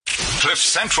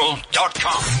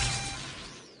CliffCentral.com.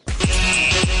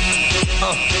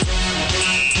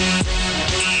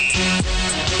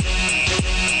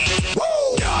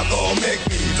 Y'all gon' make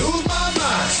me lose my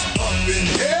mind. Up in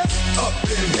here, up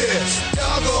in here.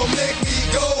 Y'all gon' make me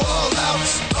go all out.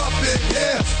 Up in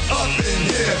here, up in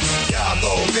here. Y'all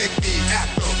gon' make me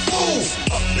act a fool.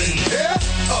 Up in here,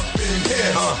 up in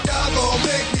here. Y'all gon'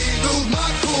 make me lose my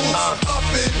cool. Up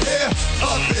in here,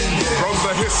 up in here. From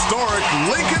the historic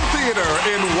Lincoln Theater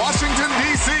in Washington,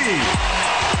 D.C.,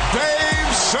 Dave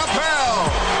Chappelle.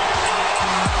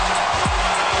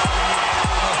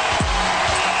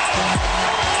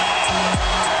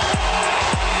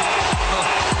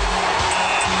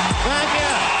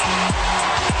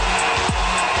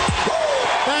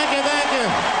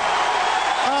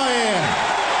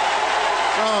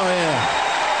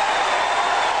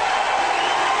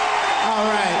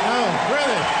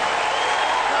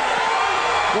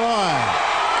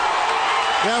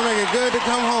 Good to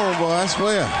come home, boy, I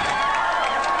swear.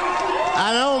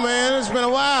 I know, man. It's been a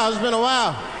while.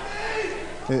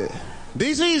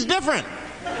 DC's different.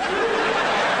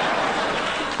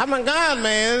 I mean, God,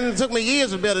 man, it took me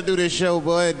years to be able to do this show,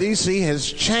 boy. DC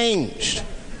has changed.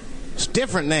 It's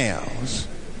different now.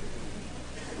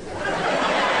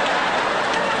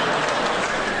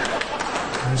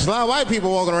 There's a lot of white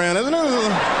people walking around, isn't it?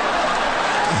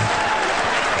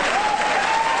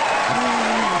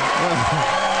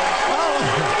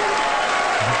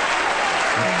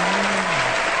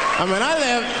 I mean,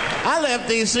 I left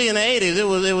D.C. in the 80s.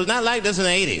 It was not like this in the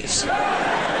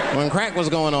 80s when crack was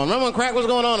going on. Remember when crack was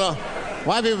going on?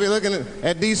 White people be looking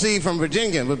at D.C. from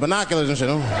Virginia with binoculars and shit.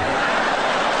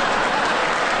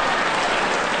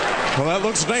 Well, that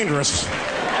looks dangerous.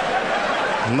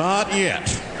 Not yet.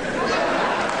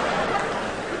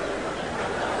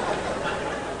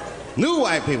 New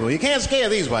white people. You can't scare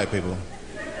these white people.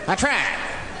 I tried.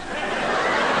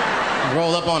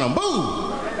 Roll up on them. Boo!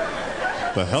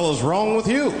 The hell is wrong with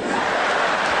you?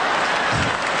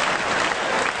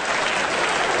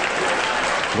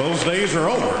 Those days are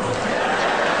over.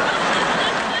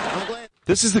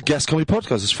 This is the Gas Comedy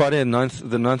Podcast. It's Friday, the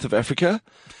 9th of Africa.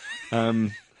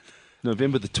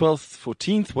 November the 12th,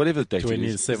 14th, whatever the date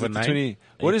is. 27,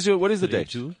 What is the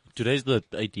date? Today's the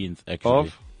 18th, actually.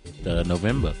 Of?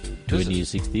 November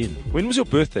 2016. When was your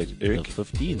birthday, Eric? The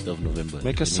 15th of November.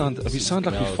 Make us sound. We sound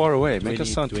like we're far away. Make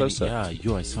us sound closer.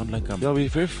 Yeah, I sound like I'm. Yeah, we're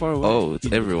very far away. Oh,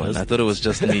 it's everyone. I thought it was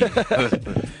just me.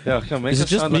 Yeah, come make Is us it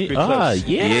just sound me? like we're close.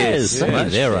 Yes.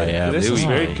 There I am. This is Hi.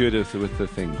 very good with the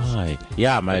things. Hi.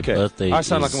 Yeah, my birthday. I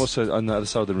sound like I'm also on the other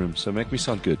side of the room, so make me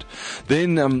sound good.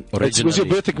 Then, it was your Originally.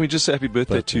 birthday. Can we just say happy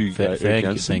birthday to Eric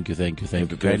Jansen? Thank you.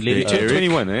 You turned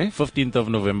 21, eh? 15th of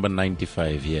November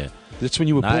 95. Yeah. That's when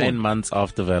you were 9 born. months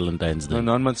after Valentine's Day. No,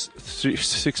 9 months,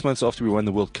 6 months after we won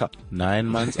the World Cup. 9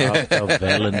 months after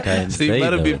Valentine's So you Day.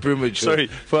 might have though. been premature. Sorry,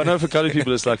 I know for colored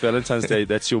people it's like Valentine's Day.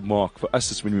 That's your mark. For us,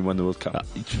 it's when we won the World Cup.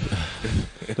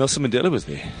 Nelson Mandela was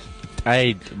there.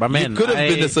 My man, You could have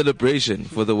been a celebration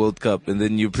for the World Cup, and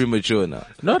then you're premature now.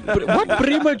 what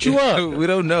premature? We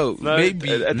don't know. No, Maybe.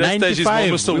 at that stage, his mom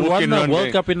 95. was still We won walking the around World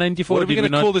going, Cup in 94. What are we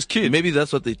going to call this kid? Maybe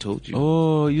that's what they told you.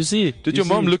 Oh, you see. Did your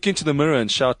mom look into the mirror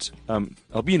and shout,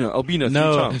 Albino, 3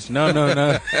 times?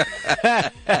 No.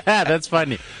 That's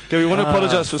funny. Okay, we want to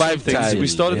apologize for some 5 things. times. We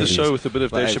started the Yeah, show with a bit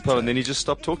of Dave 5 Chappelle, and then he just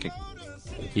stopped talking.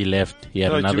 He left. He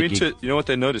had No, another you gig. know what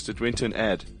they noticed? It went to an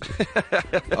ad.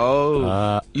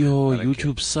 Oh.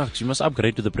 YouTube sucks. You must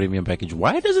upgrade to the premium package.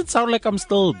 Why does it sound like I'm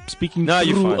still speaking No,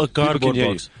 you're through fine. a People cardboard can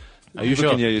hear box? you. Are you People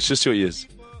can sure? hear you. It's just your ears.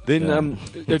 Then,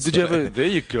 did you ever? There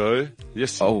you go.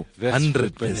 Yes. Oh, that's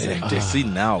 100%. See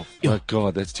now. Oh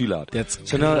God, that's too loud. That's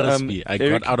so now. crispy. I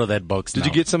Eric, got out of that box. Did now.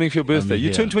 you get something for your birthday? You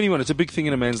here. turned 21. It's a big thing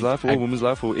in a man's life, or a woman's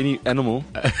life, or any animal.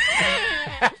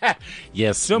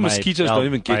 Yes. You know, my mosquitoes don't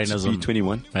even get to be albinism.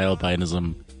 21. My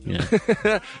albinism. Yeah.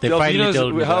 They The finally albinos-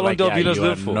 told me how long like, do yeah, albinos you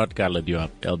live are for? not colored. You are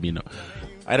albino.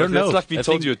 I don't know. That's like being I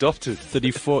told think you adopted.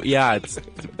 34. Yeah,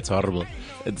 it's horrible.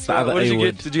 It's the other What did A you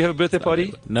word. get? Did you have a birthday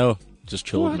party? No, just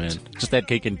chilled, What? man. Just had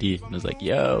cake and tea. And I was like,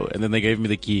 yo. And then they gave me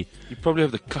the key. You probably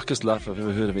have the cuckest life I've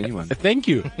ever heard of anyone. Thank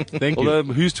you. Thank you. Although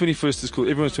whose 21st is cool?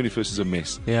 Everyone's 21st is a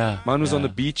mess. Yeah. Mine was yeah. on the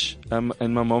beach, and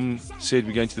my mom said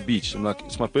we're going to the beach. I'm like,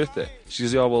 it's my birthday. She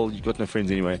says, yeah, well, you've got no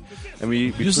friends anyway. And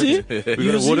we see? we You got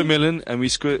a see? watermelon, and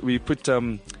we put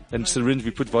and syringe.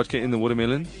 We put vodka in the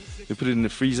watermelon. We put it in the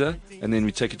freezer, and then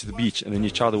we take it to the beach, and then you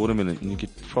chow the watermelon, and you get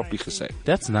properly gesaved.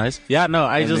 That's nice. Yeah, no,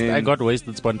 I then- got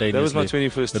wasted spontaneously. That was my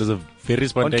 21st. It was a very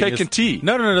spontaneous. On cake and tea?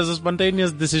 No, it was a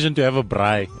spontaneous decision to have a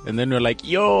braai. And then we were like,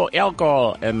 yo,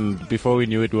 alcohol. And before we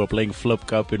knew it, we were playing flip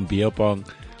cup and beer pong.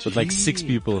 with like 6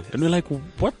 people. And we're like,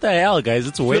 what the hell, guys?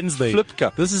 It's Wednesday. Flip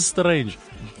cup. This is strange.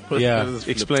 Yeah.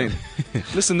 Explain.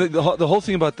 Listen, the whole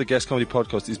thing about the Gas Comedy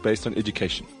Podcast is based on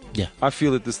education. Yeah. I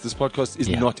feel that this podcast is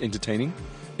Yeah. not entertaining.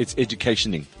 It's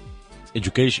educationing.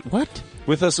 Education. What?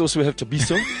 With us also we have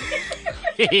Tabiso.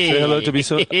 Say hello,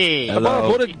 Tabiso. I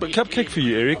bought a cupcake for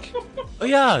you, Eric. Oh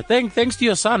yeah, thanks to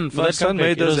your son for My that son cupcake.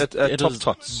 made those It at it Top was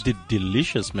Tots.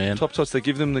 Delicious, man. Top Tots, they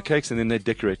give them the cakes and then they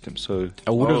decorate them. So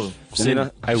I would have said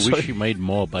Lena, I sorry. wish you made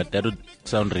more, but that would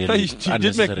sound really No, you did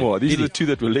unnecessary. make more. These are the 2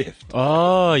 that were left.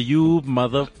 Oh, you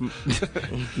mother!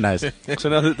 Nice. So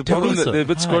now the problem that Tabiso, they're a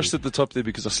bit hi. squashed at the top there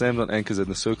because I slammed on anchors in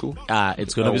the circle.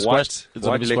 It's gonna be white- squashed. It's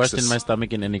gonna white be squashed Lexus. in my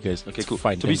stomach in any case. Okay, cool.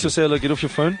 Fine. thank Tabiso, you. say hello. Get off your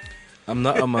phone. I'm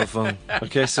not on my phone.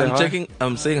 Okay, say I'm hi. checking.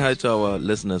 I'm saying hi to our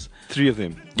listeners. 3 of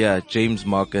them. Yeah, James,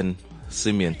 Mark, and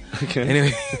Simeon. Okay.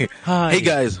 Anyway, Hi. hey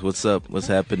guys, what's up? What's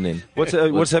happening? What's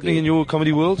What's happening good? in your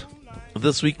comedy world?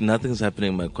 This week? Nothing's happening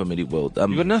in my comedy world.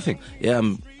 You got nothing. Yeah,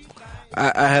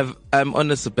 I'm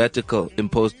on a sabbatical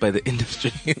imposed by the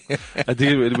industry. I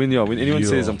think when anyone Yeah.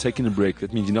 says I'm taking a break,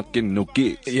 that means you're not getting no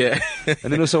gigs. yeah.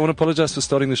 And then also I want to apologize for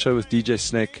starting the show with DJ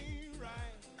Snake.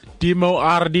 Demo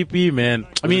RDP, man.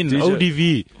 I mean DJ.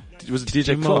 ODV. It was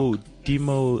DJ Clock.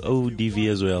 Demo ODV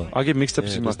as well. I get mixed up Yeah,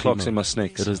 between it my was clocks Demo. and my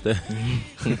snakes. It was the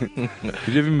Have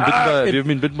you ever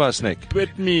been bitten by a snake?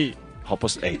 bit me.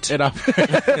 8:30.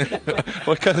 And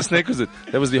What kind of snake was it?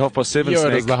 That was the 7:30 it was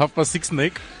snake. the 6:30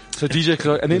 snake. So DJ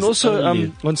Clark, and then It's also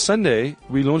early. on Sunday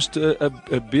we launched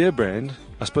a beer brand.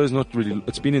 I suppose not really.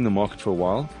 It's been in the market for a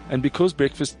while, and because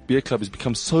Breakfast Beer Club has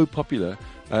become so popular,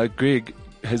 Greg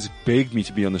has begged me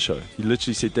to be on the show. He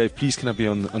literally said, "Dave, please can I be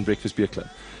on Breakfast Beer Club?"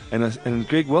 And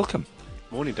Greg, welcome.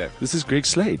 Morning, Dave. This is Greg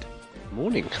Slade.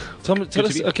 Morning. Tell to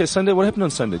us, be- okay, Sunday. What happened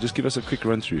on Sunday? Just give us a quick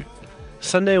run through.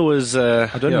 Sunday was. I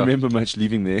don't remember much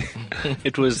leaving there.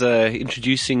 It was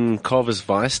introducing Carver's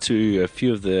Vice to a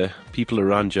few of the people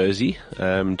around Josie.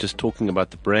 Just talking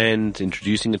about the brand,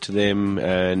 introducing it to them,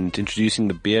 and introducing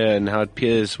the beer and how it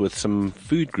pairs with some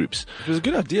food groups. It was a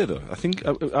good idea, though. I think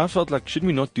I felt like, shouldn't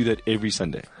we not do that every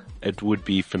Sunday? It would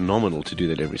be phenomenal to do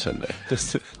that every Sunday.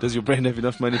 Does your brand have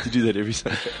enough money to do that every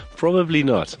Sunday? Probably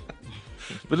not.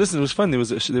 But listen, it was fun. There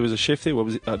was a chef there. What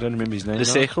was it? I don't remember his name.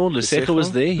 Lesejo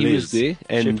was there. He was there.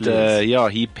 And Les.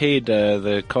 he paired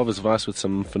the Carver's Vice with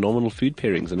some phenomenal food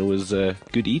pairings, and it was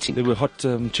good eating. There were hot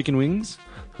chicken wings.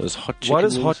 It was hot chicken Why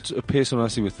does wings. hot pair so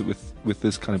nicely with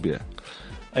this kind of beer?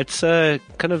 It's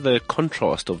kind of the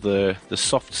contrast of the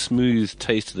soft, smooth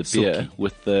taste of the beer Silky.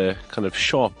 with the kind of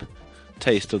sharp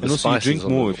taste of the And also, you spices. drink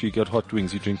on more the- if you got hot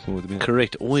wings. You drink more with the beer.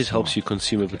 Correct. Always helps you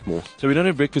consume a bit more. So we don't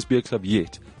have Breakfast Beer Club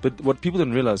yet. But what people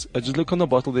don't realize, just look on the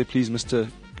bottle there, please,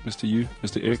 Mr.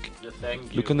 Eric.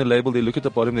 Thank Look on the label there. Look at the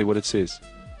bottom there. What it says.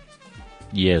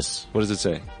 Yes, What does it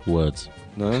say? words.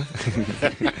 No.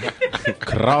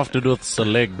 Crafted with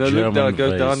select No, German look down. Go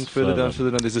base down further down. flavor.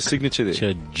 Further down. There's a signature there.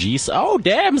 Jeez. Oh,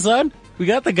 damn, son. We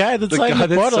got the guy that The signed guy the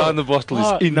that bottle. signed the bottle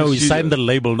is in no, the he studio. signed the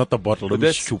label, not the bottle. But Don't be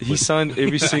that's, stupid. he signed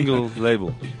every single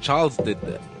label. Charles did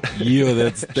that. Yeah,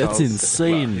 that's Charles-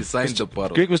 insane. He signed the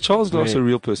bottle. Greg, was Charles Glass Yeah. a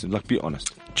real person? Like, be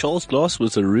honest. Charles Glass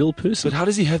was a real person. But how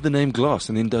does he have the name Glass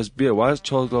and then does beer? Why does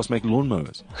Charles Glass make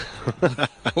lawnmowers?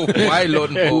 Why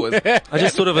Lord Mowers? I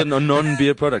just thought of a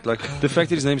non-beer product. Like, the fact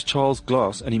that his name's Charles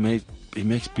Glass and he made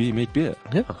beer.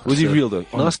 Yeah. Was he real, though?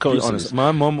 Nice Be coincidence. honest.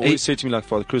 My mom always He- said to me, like,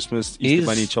 Father Christmas, Easter He's-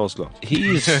 Bunny, Charles Glass.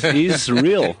 He's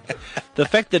real. The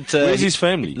fact that Where's his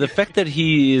family? The fact that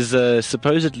he is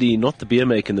supposedly not the beer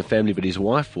maker in the family, but his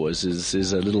wife was,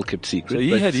 is a little kept secret. So he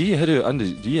But had her under,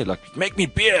 he had like, make me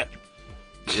beer.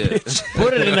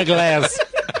 Put it in a glass.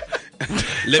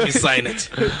 Let me sign it.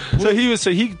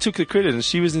 So he took the credit and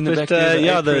she was in the back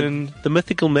there. the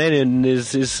mythical man is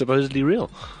supposedly real.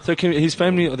 So his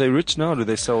family, are they rich now or do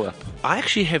they sell up? I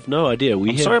actually have no idea.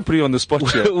 I'm sorry I'm putting you on the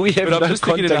spot here. We have but I'm no just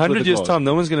thinking in contact with 100 the years' guy. time,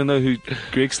 no one's going to know who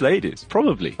Greg Slade is.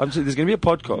 Probably. I'm saying there's going to be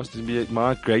a podcast. There's going to be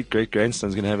my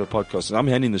great-great-grandson's going to have a podcast. And I'm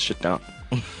handing this shit down.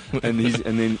 and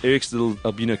then Eric's little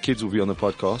albino kids will be on the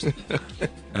podcast.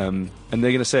 And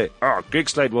they're going to say, Greg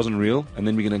Slade wasn't real. And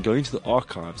then we're going to go into the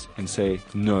archives and say,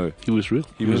 no, He was real.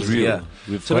 he was real. Yeah.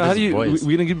 We've So got now how his do you, voice.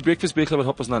 we're going to give Breakfast Beer Club at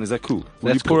 9:30. Is that cool? Will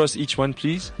That's you pour cool. us each one,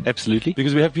 please? Absolutely.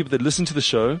 Because we have people that listen to the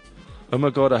show. Oh my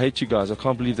God, I hate you guys. I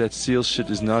can't believe that seal shit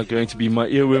is now going to be my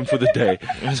earworm for the day.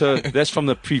 So that's from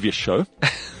the previous show.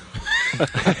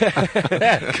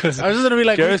 I was just gonna be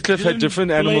like, Gareth Cliff had didn't different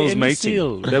play animals any mating.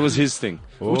 seal. That was his thing.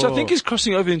 Which I think Oh. is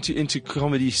crossing over into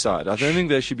comedy side. I don't think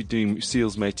they should be doing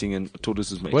seals mating and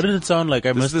tortoises mating. What did it sound like?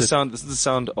 I This missed is the it. sound. This is the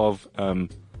sound of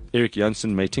Eric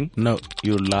Janssen mating. No,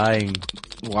 you're lying.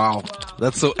 Wow,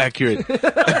 that's so accurate.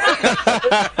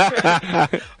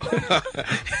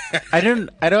 I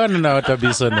don't know how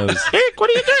Tabiso knows. Rick, what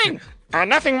are you doing?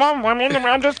 Nothing, Mom.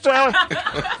 I'm just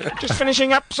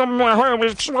finishing up some.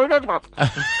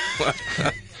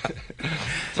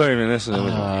 Sorry, man. That's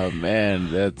Oh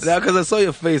man, that's Now, because I saw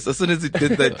your face as soon as you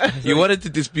did that, you wanted to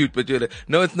dispute, but you're like,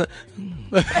 no, it's not.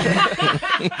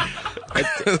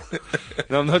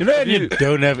 no, I'm not. you know when you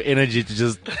don't have energy to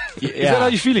just. Is that how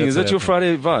you're feeling? Is that's that your what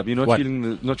Friday vibe? You're not What?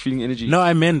 not feeling energy. No,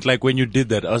 I meant like when you did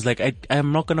that. I was like,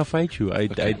 I'm not gonna fight you. I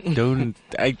don't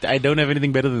have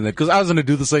anything better than that because I was gonna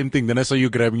do the same thing. Then I saw you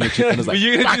grabbing your chip and I was But like,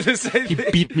 you're gonna do "Fuck." the same He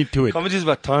thing. beat me to it. Comedy is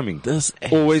about timing. This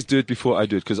Always do it before I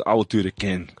do it because I will do it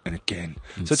again and again.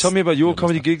 So tell me about your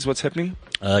comedy gigs. What's happening?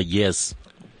 Yes.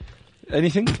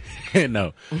 Anything?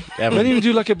 No. They didn't even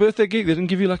do like a birthday gig. They didn't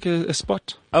give you like a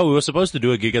spot. Oh, we were supposed to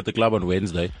do a gig at the club on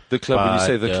Wednesday. The club, when you But,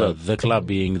 say the club. the club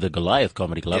being the Goliath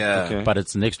Comedy Club. Yeah. Okay. But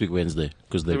it's next week Wednesday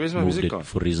because they Where's my moved music it gone?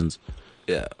 for reasons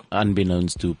Yeah.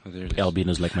 unbeknownst to there it is.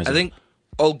 albinos like myself. I think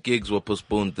all gigs were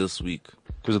postponed this week.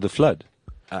 Because of the flood.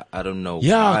 I don't know.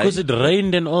 Yeah, why. because it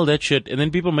rained and all that shit, and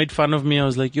then people made fun of me. I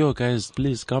was like, "Yo, guys,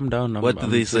 please calm down." What did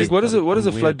they say? Like, what does a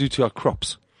I'm flood do to our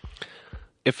crops?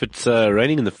 If it's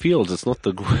raining in the fields, it's not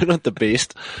the not the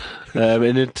best,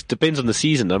 and it depends on the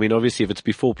season. I mean, obviously, if it's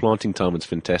before planting time, it's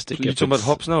fantastic. You're If talking about it's-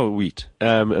 hops now or wheat?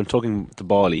 I'm talking the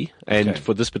barley, and Okay.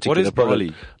 for this What particular is product,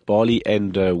 barley? barley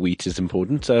and wheat is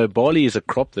important. So barley is a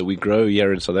crop that we grow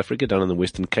here in South Africa, down in the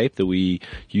Western Cape, that we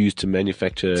use to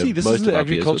manufacture See, this most is the of our beers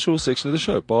with. agricultural section of the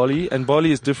show.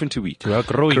 Barley is different to wheat. To our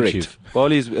growing Correct. chief.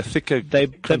 Barley is a thicker, They're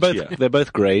crunchier.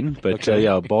 both grain, but Okay.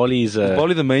 barley is Is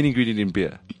barley the main ingredient in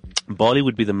beer? barley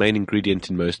would be the main ingredient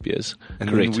in most beers. And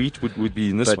Correct. then wheat would be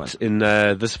in this one. But in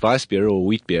this Weiss beer or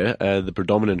wheat beer, the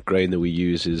predominant grain that we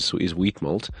use is wheat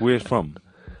malt. Where from?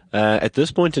 At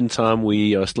this point in time,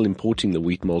 we are still importing the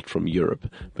wheat malt from Europe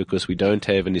because we don't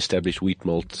have an established wheat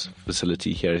malt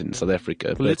facility here in South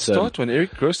Africa. Well, let's start one.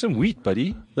 Eric, grow some wheat,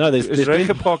 buddy. No, there's Is plenty-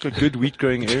 Rega Park a good wheat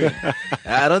growing area?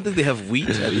 I don't think they have wheat.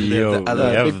 I think they Yo, have the we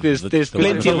other. have there's the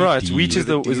plenty If I'm of- right, wheat is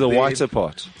the whiter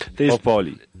part of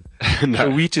barley. So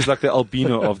wheat is like the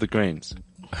albino of the grains.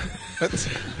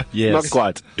 Yes. Not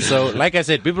quite. So, like I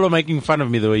said, people are making fun of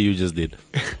me the way you just did.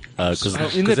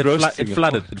 Because in that roast thing, it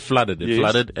flooded,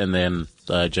 Yes. and then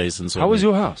Jason saw How was me.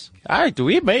 your house? Alright,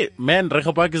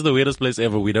 Rego Park is the weirdest place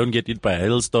ever. We don't get hit by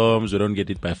hailstorms, we don't get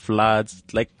hit by floods.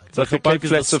 Like like the Rego Park Cape is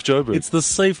Flats of Joburg. It's the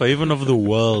safe haven of the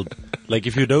world. Like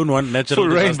if you don't want natural For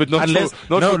rain, disasters, but not unless, for-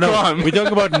 not no, for no, crime. we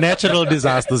talk about natural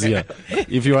disasters here.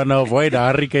 If you want to avoid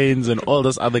hurricanes and all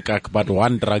this other cack, but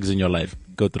one drugs in your life,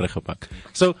 go to Rego Park.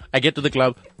 So I get to the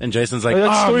club and Jason's like, Oh,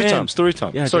 that's story man." time. Story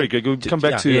time. Yeah, Sorry, ju- Greg. We'll ju- come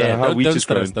back to how don't, wheat don't is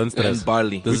stress, grown. don't stress. And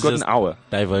barley. This We've is got an just hour.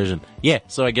 diversion. Yeah,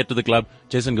 so I get to the club.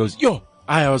 Jason goes, "Yo,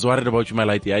 I was worried about you, my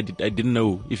lighty. I didn't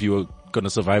know if you were going to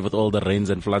survive with all the rains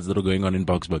and floods that are going on in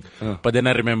Boksburg. But then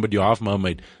I remembered you're half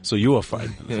mermaid, so you were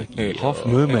fine." I was like, Half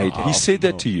mermaid. He said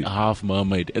that to you. half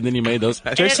mermaid. And then he made those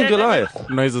Jason Goliath.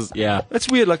 noises. Yeah. That's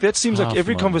weird. Like that seems like Half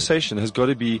every mermaid. conversation has got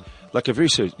to be like a very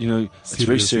serious. It's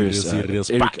very serious. Serious.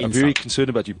 Eric, Back I'm very inside. concerned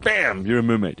about you. Bam, you're a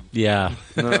mermaid. Yeah.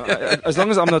 No, as long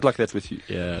as I'm not like that with you.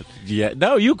 Yeah. Yeah.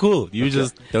 No, you cool. You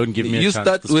just don't give me a You chance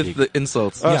start to with speak. the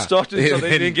insults. I Yeah. started so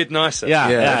they didn't get nicer. Yeah,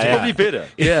 Yeah, yeah, It's yeah. probably better.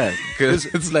 Yeah, because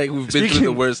it's like we've been through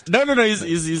the worst. No.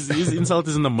 His insult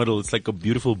is in the middle. It's like a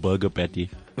beautiful burger patty.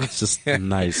 It's just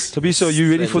nice. Tabiso, are you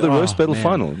ready for the Oh, roast battle man.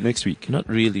 final next week? Not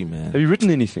really, man. Have you written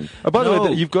anything? By the No.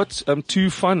 way, you've got two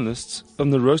finalists on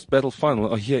the roast battle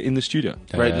final are here in the studio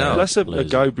Right now. Plus a pleasure.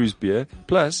 guy who brews beer,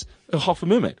 plus a half a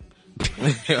mermaid.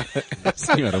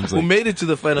 See what I'm Who saying? made it to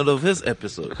the final of his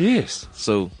episode? Yes.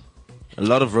 So, a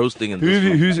lot of roasting in Who this have you,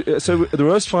 one. who's so the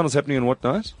roast final's happening on what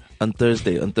night? On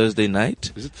Thursday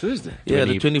night. Is it Thursday? Yeah,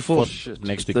 the 24th.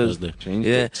 Next week Thursday. Thursday. Change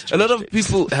Yeah, dates, a lot change of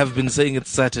people have been saying it's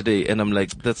Saturday, and I'm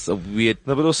like, that's a weird.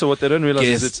 No, but also what they don't realize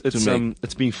is Guess it's to make.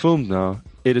 it's being filmed now,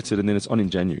 edited, and then it's on in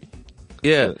January.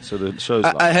 Yeah, So the show's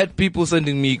I live. had people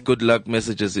sending me good luck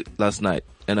messages last night,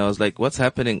 and I was like, what's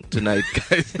happening tonight,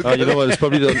 guys? Oh, you know what? It's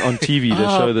probably on TV. They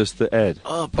show this the ad.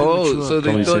 Oh, so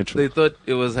Comedy Central. they thought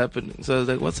it was happening. So I was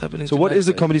like, what's happening? So what tonight, is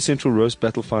the guys? Comedy Central roast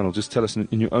battle final? Just tell us in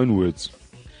your own words.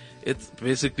 It's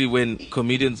basically when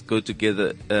comedians go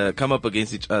together, come up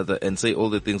against each other, and say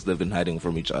all the things they've been hiding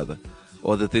from each other,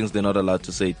 or the things they're not allowed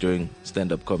to say during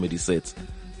stand-up comedy sets.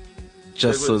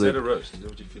 Just so that roast? Is that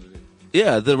what you feel it is?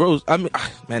 yeah, the roast. I mean,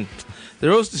 man, the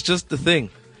roast is just the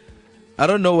thing. I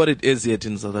don't know what it is yet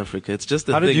in South Africa. It's just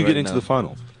the How thing. did you right get into now. the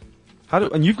final?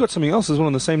 And you've got something else as well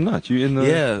on the same night. You in the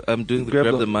Yeah, I'm doing the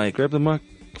grab the mic. Grab the mic.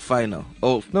 final.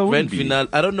 Oh, No, it grand wouldn't be. finale.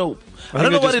 I don't know. I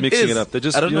don't know think what they're just it mixing is. it up. They're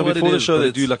just, I don't know what before it the is, show, but they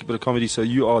it's- do like a bit of comedy, so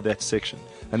you are that section.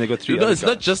 And they got 3 No, other it's guys.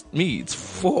 not just me. It's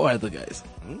 4 other guys.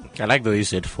 I like the way you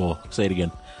said 4. Say it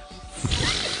again.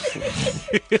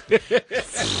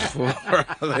 4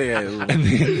 other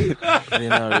guys. They're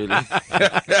not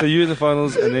really. So you're in the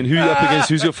finals, and then who you up against?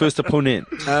 Who's your first opponent?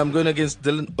 I'm going against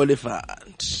Dylan Oliphant.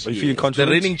 Are you feeling The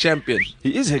confident? reigning champion.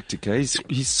 He is hectic, eh?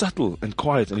 He's subtle and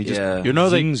quiet, and he just Yeah. You know,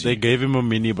 they zings you. gave him a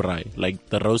mini braai. Like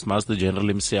the Roastmaster General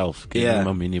himself gave Yeah. him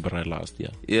a mini braai last year.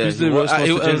 Yeah, Who's the he wa- Roastmaster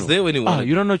I was General? there when he won. Ah,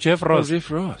 you don't know Jeff Ross?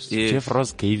 Jeff Ross. Yes. Jeff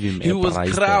Ross gave him He a was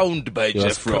prize crowned by there. He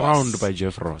was Jeff Ross. crowned by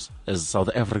Jeff Ross as South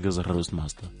Africa's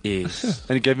Roastmaster. Yes.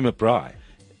 And he gave him a braai.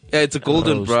 Yeah, it's a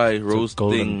golden Roast. braai It's a roast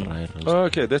golden thing. braai roast. Oh,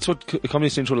 okay. That's what Comedy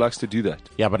Central likes to do that.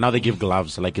 Yeah, but now they give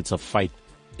gloves like it's a fight.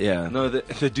 Yeah. No,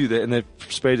 they do that, and they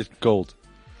sprayed it gold.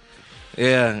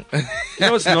 Yeah. You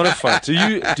know, it's not a fight. Do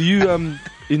you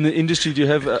in the industry, do you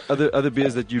have other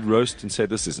beers that you roast and say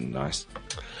this isn't nice?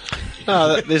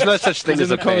 No, there's no such thing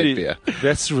as a bad beer.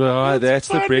 That's right. That's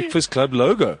the Breakfast Club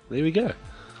logo. There we go.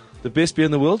 The best beer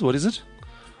in the world. What is it?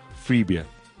 Free beer.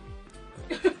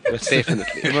 That's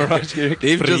Definitely. Am I right, Eric?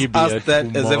 Dave Free just beer asked that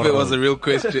as if it tomorrow. was a real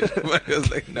question. But I was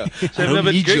like, no. No,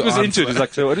 but need Greg your was into it. answer. He's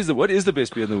like, so what is the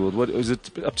best beer in the world? What is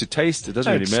it up to taste? It doesn't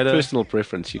No, really it's matter. personal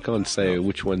preference. You can't say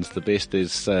which one's the best.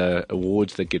 There's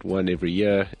awards that get won every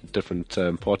year, different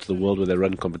parts of the world where they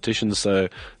run competitions. So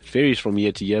it varies from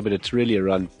year to year, but it's really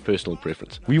around personal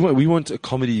preference. We want a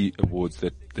comedy awards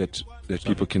that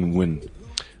people can win.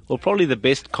 Well, probably the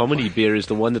best comedy beer is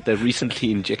the one that they've recently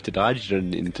injected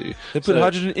hydrogen into. They put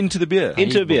hydrogen into the beer.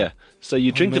 Into a beer. So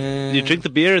you drink man. you drink the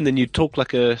beer and then you talk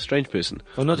like a strange person.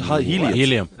 Oh, not helium.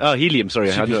 Helium. Oh, helium.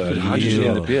 Sorry, Should be put hydrogen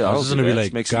in the beer. I was just gonna be That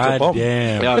like, makes it a God bomb.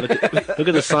 damn. Yeah, look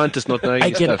at the scientist not knowing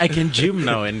his stuff. I can gym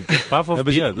now and puff off No, but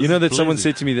beer. you know that someone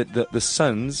said to me that the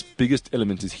sun's biggest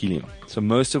element is helium. So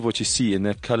most of what you see in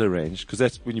that color range, because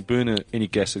that's when you burn any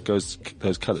gas, it goes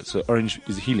those colors. So orange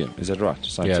is helium. Is that right? Yeah,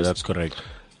 Scientist? that's correct.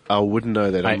 I wouldn't know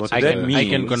that. I'm not. I that can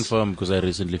means- confirm because I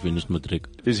recently finished matric.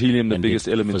 Is helium the And biggest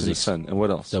did element in the physics. sun? And what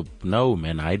else? So, no,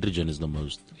 man, hydrogen is the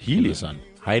most. in Helium? the sun.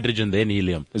 Hydrogen, then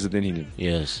helium. Is it then helium?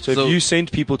 Yes. So, So- if you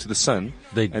send people to the sun,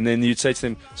 They- and then you'd say to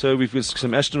them, so we've got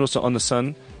some astronauts on the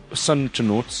sun,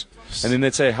 suntronauts, and then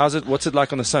they'd say, what's it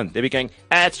like on the sun? They'd be going,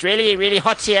 It's really, really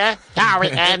hot here.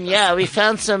 We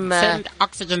found some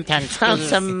Oxygen tanks.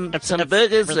 some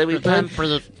burgers that we burned.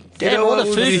 Damn, all the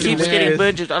what food would keeps you getting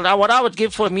wear? burned. What I would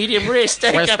give for a medium rare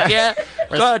steak up here.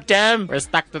 God damn. We're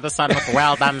stuck to the sun with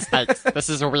well done steaks. This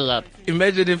is weird.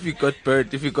 Imagine if you got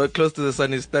burnt. If you got close to the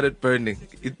sun, it started burning.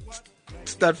 It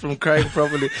start from crying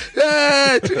properly.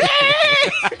 And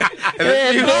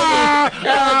then you Oh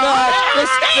God,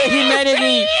 the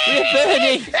humanity, we're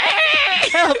burning.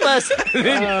 Help us.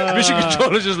 mission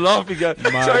controller just laughing. Going,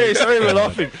 sorry, we're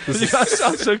laughing. You guys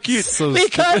sound so cute. We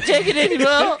can't take it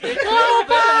anymore. Help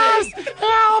us.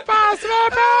 Help us. We're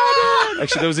burning.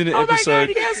 Actually, there was in an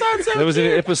episode. There was in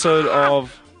an episode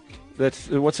of that.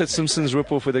 What's that Simpsons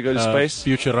ripoff where they go to space?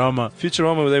 Futurama.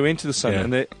 Futurama, where they went to the sun, Yeah.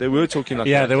 and they were talking like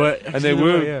Yeah, that. they were. and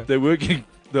they were getting,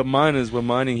 the miners were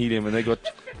mining helium, and they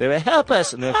were help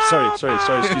us. And sorry,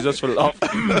 excuse us for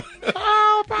laughing.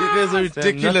 You guys are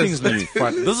ridiculous. Nothing's new.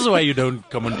 Fun. This is why you don't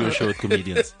come onto a show with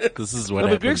comedians. This is what No,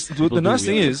 but happens. Greg, People the do nice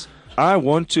thing weird is, I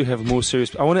want to have more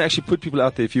serious. I want to actually put people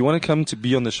out there. If you want to come to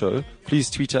be on the show, please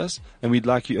tweet us, and we'd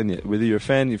like you in there. Whether you're a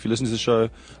fan, if you listen to the show,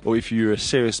 or if you're a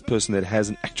serious person that has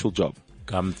an actual job,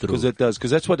 come through. because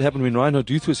that's what happened when Ryan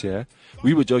Duth was here.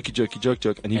 We were joke, and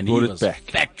he and brought he it was back.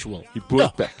 factual. He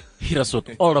brought it back. Hit us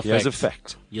with all the He has a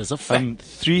facts. fact. He has a fact.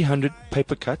 300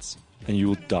 paper cuts, and you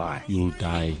will die. You'll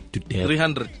die to death.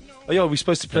 300. Oh yeah, we're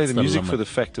supposed to play That's the the music limit. for the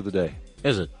fact of the day.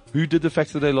 Is it? Who did the fact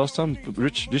of the day last time?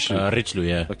 Rich Dishley. Rich Lou,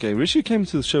 yeah. Okay, Richie came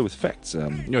to the show with facts.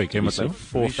 No, he came with Lisa, like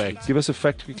 4 facts. Give us a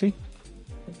fact quickly.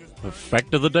 The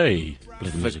fact of the day. Play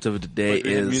the music. Fact of the day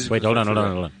is. Wait, hold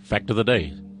on. Fact of the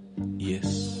day.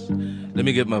 Yes. Let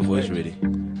me get my voice ready.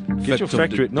 Get your of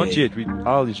fact the ready. Not day. yet.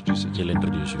 I'll introduce it. He'll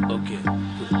introduce you. Okay.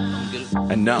 I'm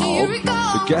getting. And now,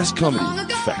 the gas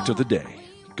comedy fact of the day.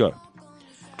 Go.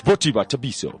 Brought to you by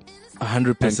Tabiso and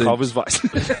 100%. Carver's Vice.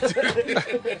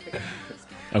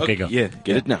 Okay, go. Yeah.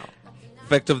 Get it now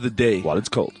Fact of the day. while it's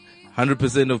cold.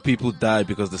 100% of people die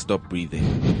because they stop breathing.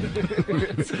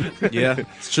 Yeah,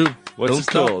 it's true. What's Don't it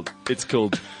stop. called? It's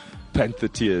called Panther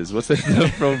Tears. What's that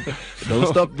from? Don't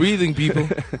stop breathing, people.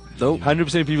 Don't.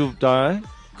 100% of people die.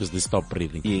 Because they stop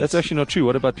breathing. Yes. That's actually not true.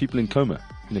 What about people in coma?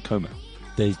 In a coma?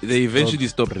 They eventually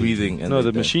stop breathing. And No, they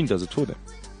the die. machine does it for them.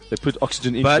 They put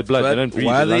oxygen into But, the blood. They don't breathe.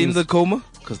 why are The they in the lungs- coma?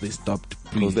 Because they stopped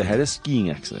Because they breathing. had a skiing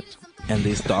accident. And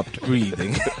they stopped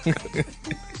breathing.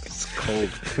 Cold.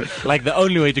 Like the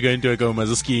only way to go into a coma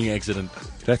is a skiing accident.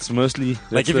 That's mostly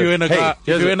Like if you're in a car,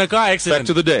 if you're in a car accident. back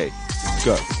to the day.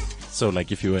 Go. So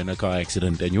like if you were in a car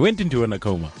accident and you went into a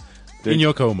coma, Then- in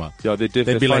your coma, Yeah, they'd they'd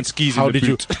be find like, skis how in the did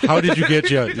boot. you, how did you get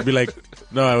here? You'd be like,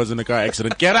 no, I was in a car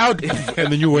accident. Get out!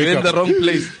 And then you wake You're in up. the wrong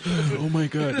place. Oh my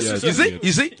god! Yeah, You see?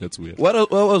 You see? That's weird. What I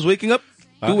was waking up?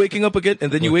 You waking up again,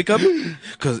 and then you wake up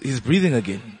because he's breathing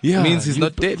again. Yeah, means he's you-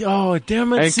 not dead. Oh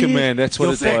damn it! see? Anchorman, that's what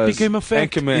Your it fact was. became a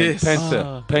fact. Anchorman, Yes.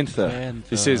 Panther. Panther. Panther.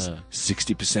 He says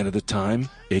 60% of the time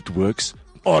it works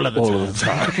All of the all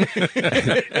time. of the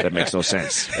time. That makes no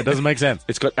sense. It doesn't make sense.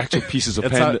 It's got actual pieces of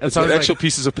It panther. it It's got sounds actual like-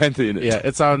 pieces of panther in it. Yeah,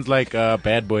 it sounds like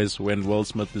Bad Boys when Will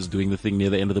Smith is doing the thing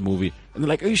near the end of the movie. And they're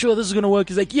like, are you sure this is going to work?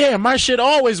 He's like, yeah, my shit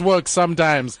always works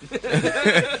sometimes.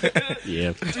 Yeah.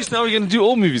 At least now we're going to do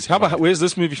all movies. How about, where's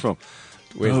this movie from?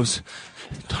 Rose.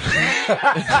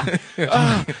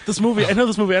 This movie, I know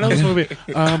this movie.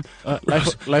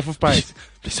 Life of Pi.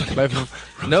 Life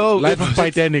of, No, Life of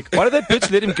Titanic. Why did that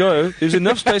bitch let him go? There's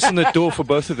enough space on the door for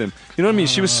both of them. You know what I mean?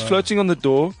 She was floating on the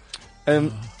door.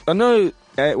 And I know,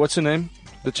 what's her name?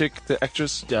 The chick, the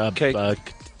actress? Kate.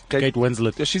 Kate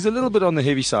Winslet. Yeah, she's a little bit on the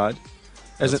heavy side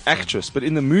as an actress, but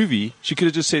in the movie, she could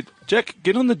have just said, Jack,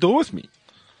 get on the door with me.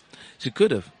 She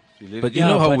could have. But you Yeah,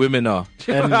 know how but- women are.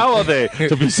 How are they?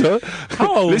 To be so?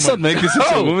 How Let's not make this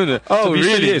into a woman. To be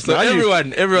so, yes. So Now everyone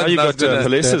now you got gonna-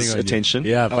 Valesa's attention.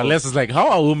 Yeah, but Les is like,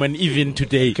 how are women even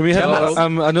today? Can we have? Tell us.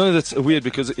 I know that's weird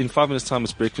because in 5 minutes' time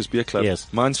it's Breakfast Beer Club. Yes.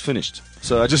 Mine's finished,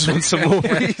 so I just want some more,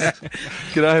 please.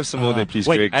 Could I have some more, then, please,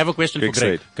 Wait, Greg? I have a question for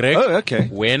Greg. said. Greg, Oh, okay.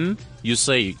 when you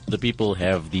say the people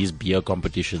have these beer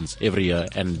competitions every year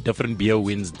and different beer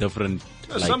wins different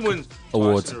some win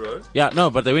awards. twice in a row. Yeah, no,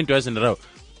 but they win twice in a row.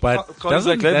 But Carlos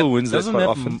doesn't Black Label that, wins that doesn't quite that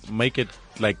often. make it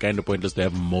like kind of pointless to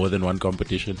have more than one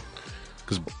competition?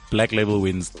 Because Black Label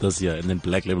wins this year, and then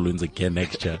Black Label wins again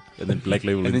next year, and then Black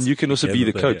Label wins. then you can also again be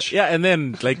the third year. coach. Yeah, and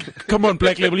then like, come on,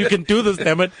 Black Label, you can do this,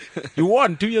 damn it! You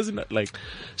won 2 years in a, like.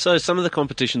 So some of the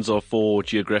competitions are for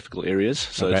geographical areas.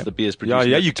 So Okay. it's the beers produced.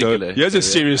 Yeah, in a you go. particular Here's a area.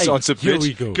 serious answer, Here bitch.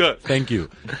 we go. Go. Thank you.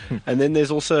 And then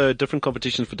there's also different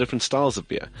competitions for different styles of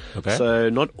beer. Okay. So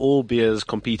not all beers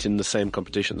compete in the same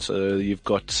competition. So you've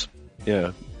got,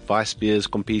 Weiss beers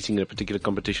competing in a particular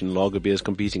competition, lager beers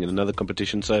competing in another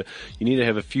competition. So you need to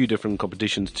have a few different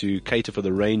competitions to cater for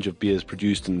the range of beers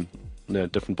produced in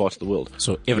different parts of the world.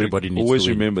 So everybody needs Always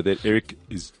to win. remember that Eric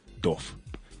is doff.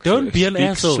 Don't be an Speak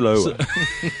asshole. slower.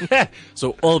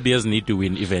 So all beers need to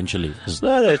win eventually.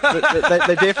 No,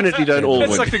 they definitely don't all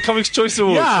It's win. like the Comics Choice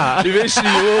Award. Yeah. Eventually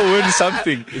you all win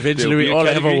something. Eventually There'll we be all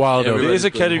have a category- wild There is a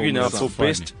Everybody's category going now home for with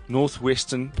some best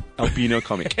Northwestern albino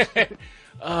comic.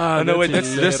 Ah, No, wait,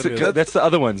 that's the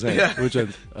other ones, eh? Which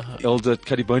one? Elder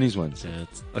Kadiboni's ones.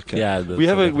 Okay. Yeah, we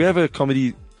have a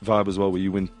comedy vibe as well where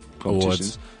you win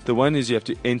competitions. The one is you have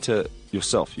to enter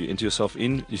yourself. You enter yourself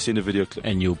in. You send a video clip.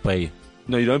 And you pay.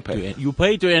 No, you don't pay. You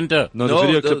pay to enter. No, the No,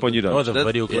 video the- clip one you don't. Oh, the That-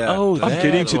 video clip. yeah. Oh, I'm that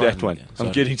getting to that one. Yeah, I'm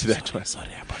sorry. getting to that one. Sorry,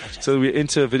 I apologize. So we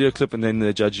enter a video clip and then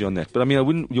they judge you on that. But I mean, I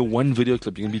wouldn't. Your one video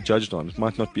clip you can be judged on. It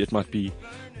might not be. It might be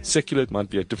secular. It might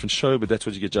be a different show. But that's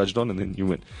what you get judged on, and then you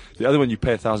win. The other one you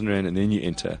pay 1,000 rand and then you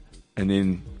enter, and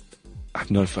then I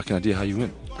have no fucking idea how you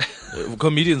win.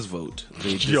 Comedians vote.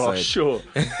 They decide. sure.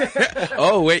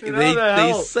 Oh wait, the they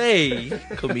hell? say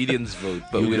comedians vote,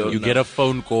 but we don't. You know. get a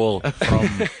phone call from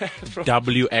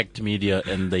W Act Media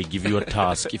and they give you a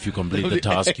task. If you complete the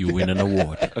task, you win an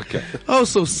award. Okay. Oh,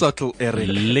 so subtle, Eric.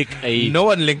 Lick a. No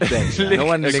one linked that. No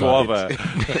one linked Guava.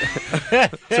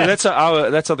 it. So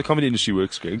that's how the comedy industry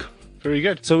works, Greg. Very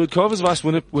good. So would Carver's Vice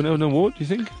win an award? Do you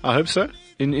think I hope so.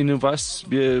 in a Vice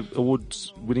Beer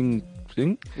Awards winning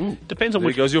thing? Depends on There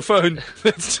which. goes your phone.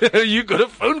 You got a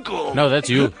phone call. No, that's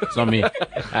you. It's not me.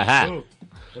 Aha.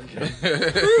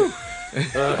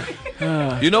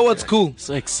 You know what's cool?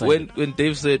 So excited. When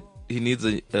Dave said he needs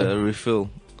a refill,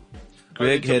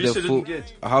 Greg did had a Tabisa full, didn't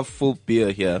get? a half full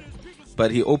beer here,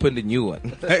 but he opened a new one.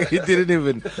 He didn't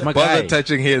even My bother guy.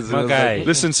 touching his. He My was guy. like,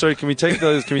 Listen, sorry, can we take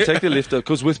the left?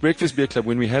 Because with Breakfast Beer Club,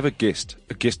 when we have a guest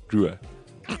brewer,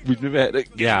 we've never had a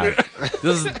Yeah.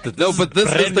 This is no, but this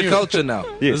is brand the new. culture now.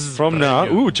 Yes, from now.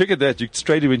 new. Ooh, check at that. You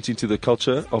straight went into the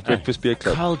culture of Breakfast Beer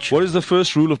Club. culture. What is the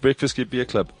first rule of Breakfast Beer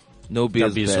Club? No beer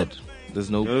is Tabiso. bad. There's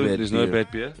no, No, bad there's beer. no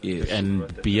bad beer. Yes.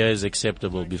 And beer is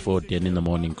acceptable before 10 in the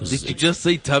morning. Cause Did you just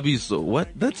say Tabiso? What?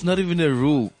 That's not even a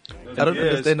rule. I don't Yes.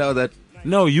 understand how that.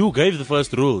 No, you gave the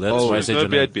first rule. That's why I There's said no your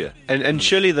name. bad beer. And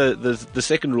surely the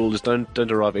second rule is don't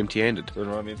arrive empty-handed.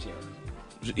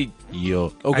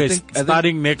 Yo. Okay, I think-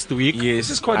 starting next week. This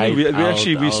is quite new. We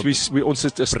also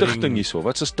a stichting hier so.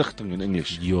 What's a stichting in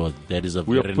English? Yo, that is a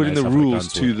We are very putting nice the rules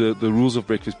Afrikaans to word. the rules of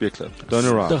Breakfast Beer Club. Don't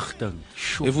arrive. Stichting.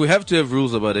 Sure. If we have to have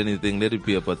rules about anything, let it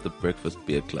be about the Breakfast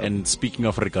Beer Club. And speaking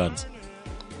of Afrikaans.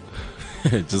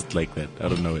 Just like that. I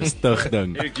don't know.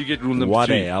 Stichting. Eric, you get rule number What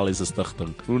the 3. hell is a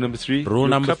stichting? Rule number 3. Rule Your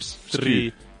number cups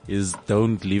 3 is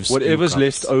don't leave stew Whatever's cups.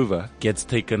 left over. Gets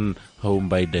taken home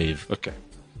by Dave. Okay.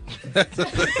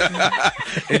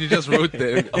 And you just wrote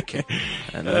there. Okay.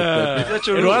 And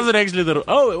It wasn't actually the.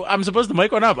 Oh, I'm supposed to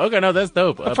make one up. Okay, no, that's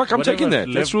dope. Fuck, I'm taking that.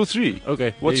 Whatever That's left- rule 3.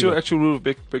 Okay. What's there you your go. actual rule of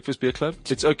Breakfast Beer Club?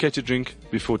 It's okay to drink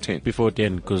before 10. Before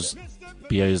 10, because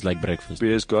beer is like breakfast.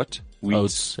 Beer's got wheat,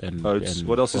 Oats and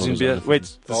What else is all in those beer? other Wait,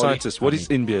 things. the Barley, scientist. What is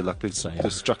honey. in beer? Like the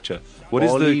Science. structure. What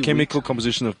is Barley, the chemical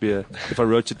composition of beer? If I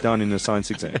wrote it down in a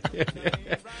science exam.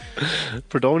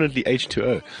 Predominantly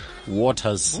H2O.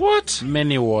 Waters. What?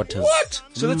 Many waters. What?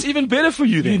 So that's even better for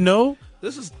you then. You know?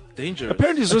 this is dangerous.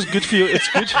 Apparently it's just good for you. It's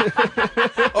good.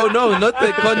 Oh no, not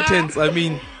the contents. I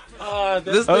mean,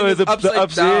 this thing is upside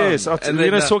down. Yes. And We're then,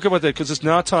 going to talk about that because it's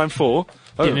now time for.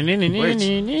 Oh, wait.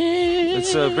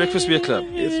 It's Breakfast Beer Club.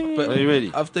 Are you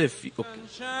ready? After a few, okay.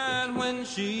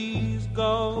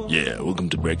 Yeah, welcome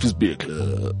to Breakfast Beer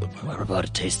Club. We're about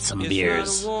to taste some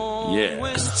beers. Yeah.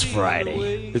 Because it's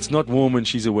Friday. It's not warm when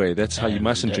she's away. That's how you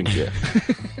mustn't drink beer.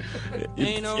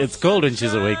 It's cold when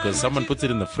she's away because someone puts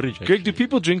it in the fridge. Greg, do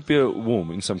people drink beer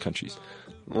warm in some countries?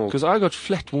 Because I got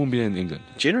flat warm beer in England.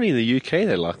 Generally in the UK,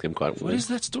 they like them quite warm. What is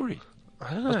that story?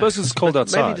 I suppose it's cold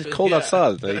outside. Maybe it's cold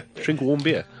outside. They drink warm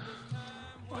beer.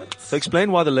 So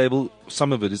explain why the label,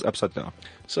 some of it is upside down.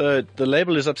 So the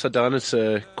label is upside down. It's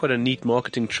quite a neat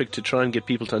marketing trick to try and get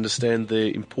people to understand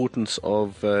the importance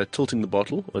of tilting the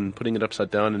bottle and putting it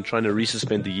upside down and trying to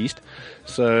resuspend the yeast.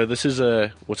 So this is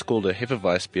what's called a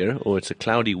Hefeweiss beer, or it's a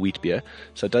cloudy wheat beer.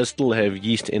 So it does still have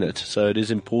yeast in it. So it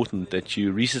is important that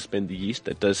you resuspend the yeast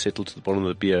that does settle to the bottom of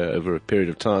the beer over a period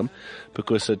of time,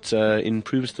 because it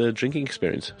improves the drinking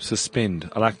experience.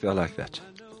 Suspend. I like that.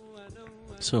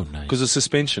 So nice. Because a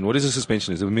suspension, what is a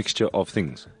suspension? It's a mixture of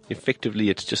things.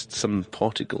 Effectively, it's just some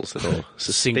particles that are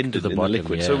suspended to the in bottom, the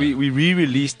liquid. yeah. So we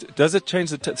re-released. Does it change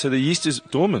so the yeast is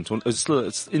dormant? Or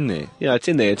it's in there. Yeah, it's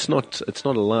in there. It's not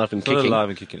alive and It's not kicking. alive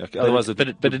and kicking. Okay. Otherwise, but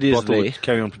it the is bottle there. would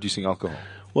carry on producing alcohol.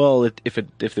 Well,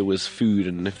 if there was food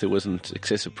and if there wasn't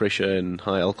excessive pressure and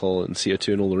high alcohol and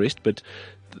CO2 and all the rest, but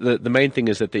the main thing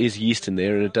is that there is yeast in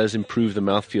there, and it does improve the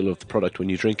mouthfeel of the product when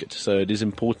you drink it. So it is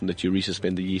important that you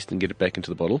resuspend the yeast and get it back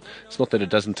into the bottle. It's not that it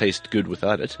doesn't taste good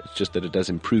without it. It's just that it does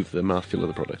improve the mouthfeel of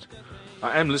the product.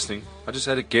 I am listening. I just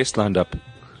had a guest lined up,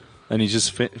 and he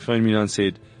just phoned me now and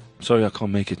said, "Sorry, I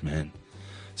can't make it, man."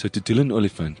 So to Dylan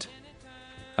Oliphant,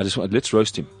 let's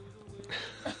roast him.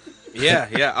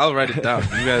 Yeah, I'll write it down.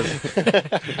 You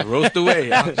guys roast away.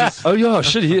 I'll just, Oh yeah,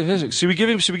 shit. Should we give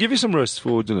you some roasts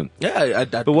for Dylan? yeah,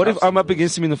 But what if I'm up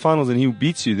against him in the finals and he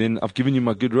beats you? Then I've given you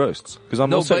my good roasts because I'm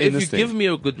No, also but in if this you thing. give me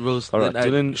a good roast, All right, then I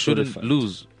Dylan shouldn't Oliphant.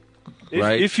 lose. If-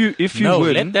 right? If you No,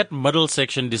 win, let that middle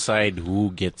section decide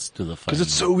who gets to the final. because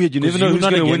it's so weird. You never 'Cause know you're who's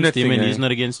not going to win that against him thing. and eh? he's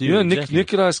not against you. You know, Exactly.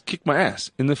 Nicholas kicked my ass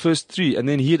in the first 3, and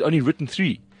then he had only written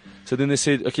 3. So then they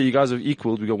said, "Okay, you guys have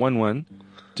equaled. We got 1-1.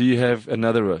 Do you have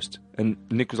another roast?" And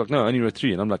Nick was like, "No, I only wrote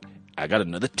 3." And I'm like, "I got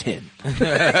another 10."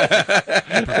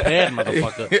 Prepared,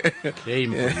 motherfucker.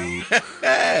 Game for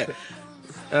you.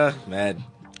 Man.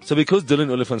 So because Dylan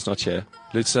Oliphant's not here,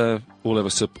 let's all have a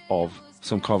sip of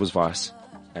some Carver's Weiss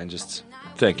and just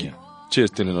thank you.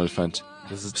 Cheers, Dylan Oliphant.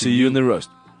 See you in the roast,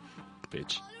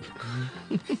 bitch.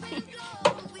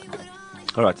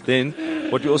 All right, then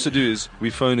what we also do is we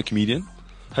phone a comedian.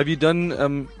 Have you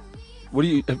done?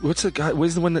 What's the guy?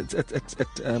 Where's the one that's at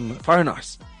Fire and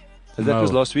Ice? That Mo.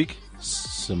 was last week.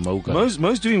 Samoga.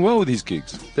 Mo's doing well with his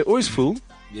gigs. They're always full.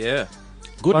 Yeah.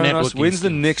 Good Fire and Ice. networking. When's the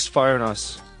skills. next Fire and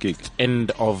Ice gig?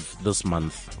 End of this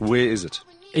month. Where is it?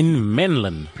 In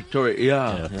Menlyn. Victoria,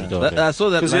 yeah. Pretoria. I saw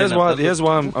that. Because lineup. here's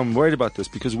why I'm worried about this,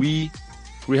 because we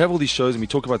have all these shows and we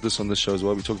talk about this on this show as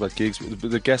well. We talk about gigs.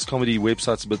 The Gas Comedy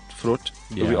website's a bit fraught.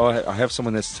 Yeah. But I have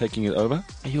someone that's taking it over.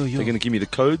 They're going to give me the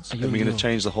codes and we're going to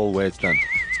change the whole way it's done.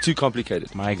 It's too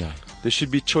complicated. My guy. There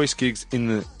should be choice gigs in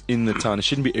the town. It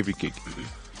shouldn't be every gig.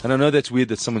 And I know that's weird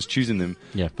that someone's choosing them.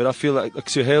 Yeah. But I feel like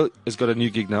Suhail has got a new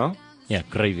gig now. Yeah,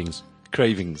 Cravings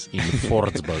Cravings. in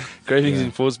Fordsburg. Cravings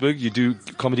in Forsberg. You do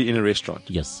comedy in a restaurant.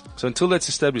 Yes. So until that's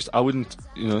established, I wouldn't,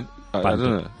 I Punt don't it.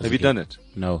 know. That's Have you okay. done it?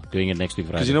 No, doing it next week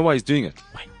Friday. Because you know why he's doing it?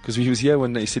 Why? Because he was here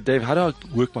one day. He said, "Dave, how do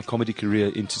I work my comedy career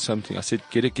into something?" I said,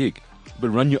 "Get a gig, but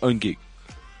run your own gig,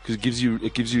 because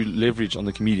it gives you leverage on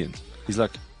the comedians." He's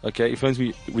like, "Okay." He phones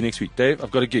me next week. "Dave,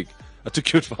 I've got a gig. I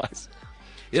took your advice."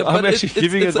 Yeah, So I'm but actually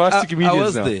giving advice to comedians I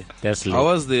was now. there. That's I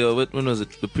was there. When was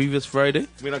it? The previous Friday?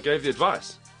 When I gave the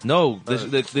advice. No,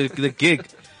 the gig.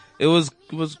 It was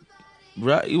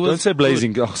right. It was Don't say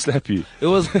blazing, I'll slap you. It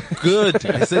was good.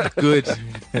 I said good.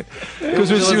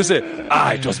 Because when she was there,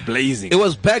 it was blazing. It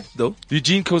was packed though.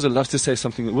 Eugene Koza loves to say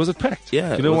something. Was it packed?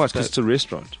 Yeah, You it know was what? Because packed. it's a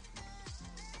restaurant.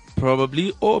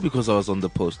 Probably, or because I was on the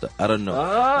poster. I don't know.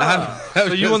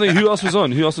 So you want who else was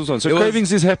on? Who else was on? So It was-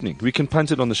 Cravings is happening. We can punt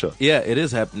it on the show. Yeah, it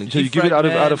is happening. So you Deep give it Fried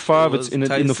out of Man, 5, it it's was in the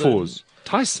Tyson. 4s.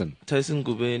 Tyson. Tyson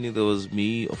Gubeni, there was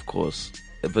me, of course.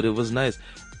 But it was nice.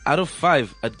 Out of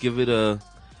 5, I'd give it a...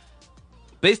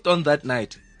 Based on that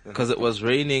night, because it was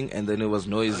raining and then it was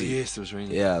noisy. Yes, it was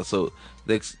raining. Yeah, so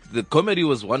the comedy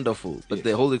was wonderful, but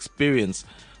the whole experience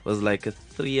was like a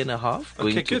 3.5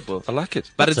 going Okay, to good. 4. I like it.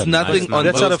 But That's it's a nice nothing number. on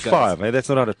That's those out of guys. 5, eh? That's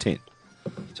not out of 10.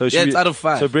 So it should Yeah, it's be- out of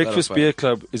 5. So Out of Breakfast 5. Beer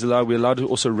Club is allowed. We're allowed to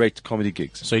also rate comedy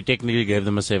gigs. So you technically gave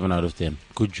them a 7 out of 10.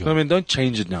 Good job. I mean, don't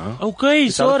change it now. Okay,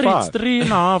 It's out of sorry, it's 5.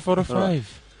 3.5 out of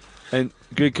 5. And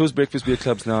Greg, because Breakfast Beer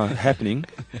Club's now happening,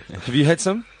 have you had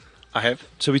some? I have.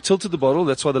 So we tilted the bottle.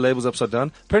 That's why the label's upside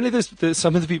down. Apparently, there's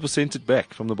some of the people sent it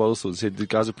back from the bottle store. Said the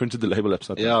guys have printed the label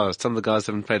upside down. Yeah, some of the guys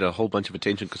haven't paid a whole bunch of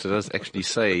attention because it does actually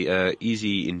say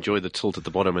easy, enjoy the tilt at the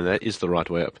bottom, and that is the right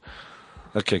way up.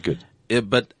 Okay, good. Yeah,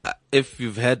 but if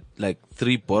you've had like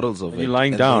 3 bottles of And it, you're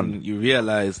lying and down. then you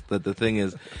realize that the thing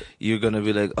is, you're gonna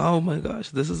be like, "Oh my gosh,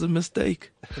 this is a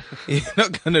mistake." You're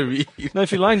not gonna read. No,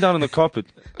 if you're lying down on the carpet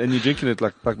and you're drinking it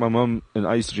like my mum and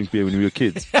I used to drink beer when we were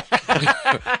kids.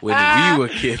 When we were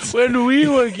kids, When we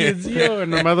were kids,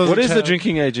 and my mother's What is the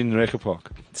drinking age in Reka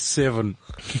Park? 7.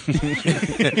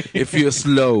 if you're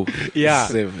slow, Yeah.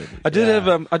 7. I did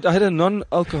have I had a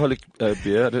non-alcoholic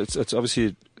beer. It's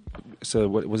obviously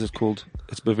what was it called?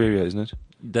 It's Bavaria, isn't it?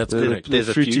 That's The correct. There's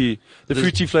a fruity, the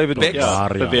fruity flavored one. Beck's. Yeah,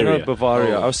 Bavaria. Bavaria. No,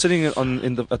 Bavaria. Oh. I was sitting at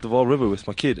the Vaal River with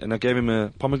my kid, and I gave him a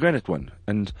pomegranate one.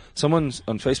 And someone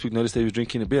on Facebook noticed they was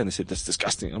drinking a beer, and they said, "That's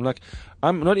disgusting." I'm like,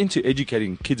 I'm not into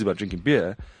educating kids about drinking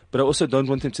beer, but I also don't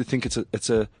want them to think it's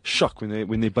a shock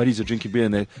when their buddies are drinking beer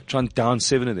and they try and down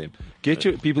 7 of them. Get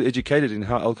your people educated in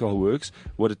how alcohol works,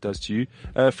 what it does to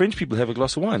you. French people have a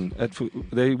glass of wine.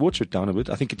 They water it down a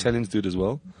bit. I think Italians do it as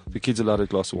well. The kids are allowed a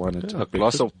glass of wine at A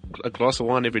breakfast. glass of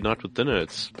wine every night with dinner.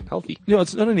 It's healthy. Yeah,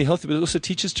 it's not only healthy, but it also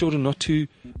teaches children not to.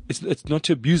 It's not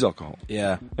to abuse alcohol.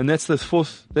 Yeah. And that's the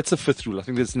 5th rule. I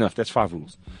think that's enough. That's 5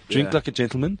 rules. Drink Yeah. like a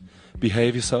gentleman.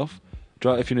 Behave yourself.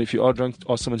 Drive, if you are drunk,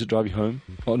 ask someone to drive you home.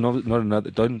 Or not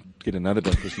another. Don't get another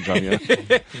drunk person to drive you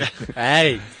home.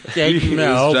 Hey, take me Who's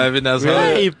home. driving us home?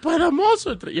 Hey, but I'm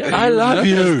also I love not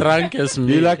you. as drunk as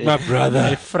me. You like my brother.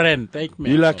 My friend, take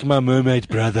me You like home. my mermaid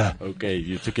brother. Okay,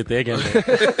 you took it there again.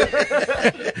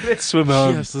 Let's swim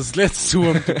home. Yes, let's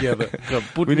swim together. Come,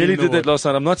 put We me nearly in the did that water. last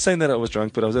night. I'm not saying that I was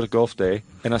drunk, but I was at a golf day,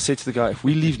 and I said to the guy, if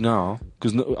we leave now,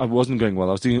 because I wasn't going well.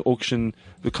 I was doing an auction.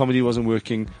 The comedy wasn't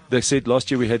working. They said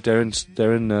last year we had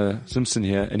Darren Simpson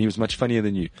here, and he was much funnier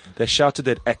than you. They shouted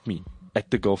that at me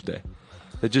at the golf day.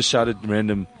 They just shouted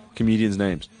random comedians'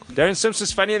 names. Darren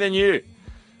Simpson's funnier than you.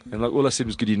 And like all I said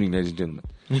was good evening, ladies and gentlemen.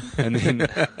 And then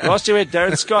last year we had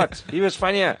Darren Scott. He was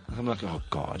funnier. I'm like, oh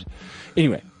God.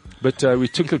 Anyway, but we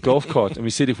took a golf cart and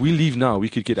we said if we leave now, we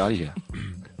could get out of here.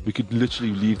 We could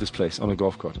literally leave this place on a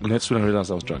golf cart. And that's when I realized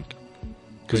I was drunk.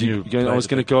 Because I was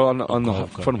going to go on the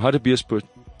from Hardebeespoort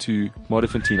to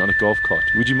Modderfontein on a golf cart.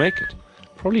 Would you make it?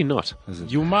 Probably not.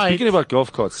 You might. Speaking about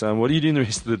golf carts, Sam, what are you doing the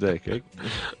rest of the day, Craig?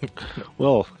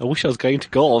 Well, I wish I was going to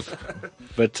golf,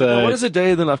 but What is a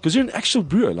day in the life? Because you're an actual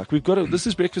brewer. Like this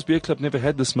is Breakfast Beer Club. Never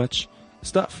had this much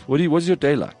stuff. What's your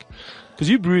day like? Because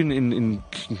you brew in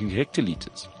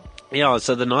hectoliters. yeah.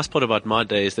 So the nice part about my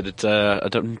day is that I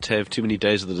don't have too many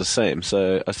days that are the same.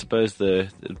 So I suppose the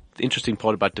interesting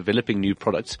part about developing new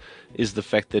products is the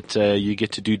fact that you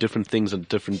get to do different things on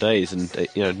different days, and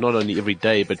not only every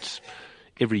day, but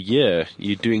every year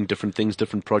you're doing different things,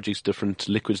 different projects, different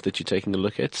liquids that you're taking a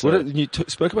look at. So You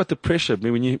spoke about the pressure. I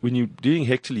mean, when you're doing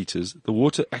hectoliters, the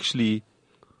water actually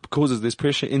causes there's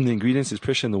pressure in the ingredients, there's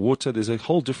pressure in the water. There's a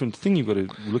whole different thing you've got to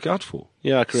look out for.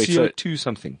 yeah, correct. So CO2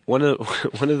 something. one of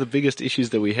the biggest issues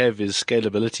that we have is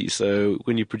scalability. So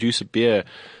when you produce a beer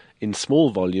in small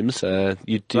volumes, you're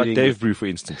doing Like Dave Brew, for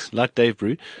instance. like Dave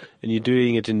Brew, and you're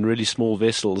doing it in really small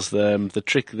vessels. The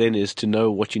trick then is to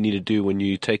know what you need to do when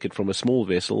you take it from a small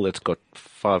vessel that's got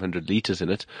 500 liters in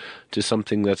it to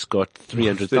something that's got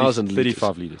 300,000 liters.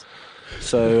 35 liters.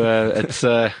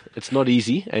 So it's not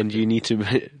easy, and you need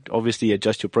to obviously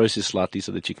adjust your process slightly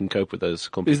so that you can cope with those.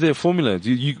 Is there a formula?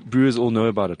 Do you brewers all know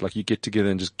about it? Like you get together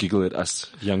and just giggle at us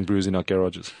young brewers in our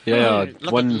garages. Yeah,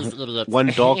 Look at these little lips. one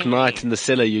dark night in the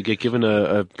cellar, you get given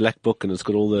a black book, and it's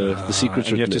got all the secrets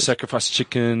And you have written to in it. sacrifice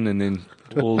chicken and then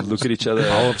all look at each other.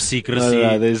 Power of No,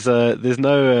 secrecy. there's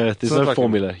no not like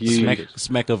formula.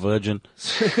 Smack a virgin.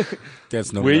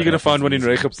 That's no. Where are you going to find one in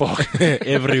Rega Park?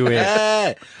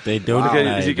 Everywhere. They don't.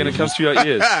 Okay, is he going to come through our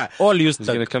ears? All you Is he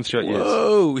going to come through our ears?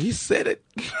 Oh, he said it.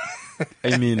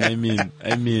 I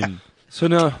mean. So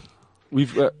now,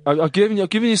 I've given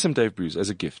you some Dave brews as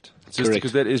a gift. Just Correct.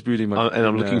 because that is brewed in my... And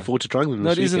I'm looking forward to trying them. No,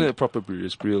 this it isn't weekend. a proper brew.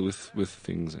 It's brew with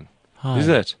things. And who's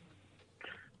that?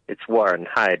 It's Warren.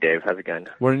 Hi, Dave. How's it going?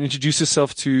 Warren, introduce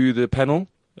yourself to the panel.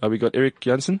 We got Eric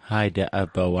Jansen. Hi,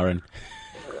 Warren.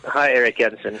 Hi, Eric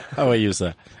Jensen. How are you,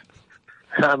 sir?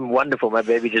 I'm wonderful. My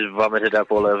baby just vomited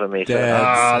up all over me.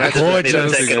 That's gorgeous.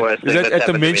 gorgeous. The second worst Is thing that that's at the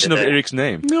happened to me mention of today. Eric's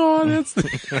name? No, that's.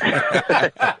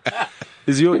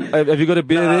 Have you got a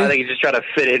beer I there? think he's just trying to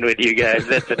fit in with you guys.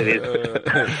 That's what it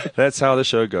is. That's how the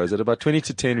show goes. At about 20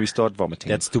 to 10, we start vomiting.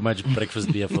 That's too much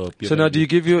breakfast beer for. So now,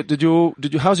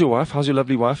 how's your wife? How's your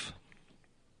lovely wife?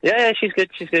 Yeah, she's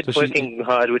good. She's good. Does she- Working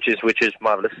hard, which is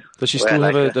marvelous. Does she Well, I still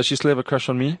like have her. Does she still have a crush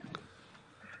on me?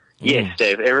 Yes,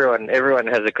 Dave. Everyone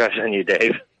has a crush on you,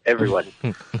 Dave. Everyone.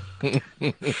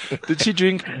 Did she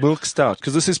drink milk stout?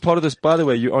 Because this is part of this. By the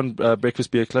way, you're on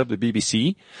Breakfast Beer Club, the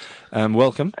BBC.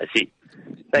 Welcome. I see.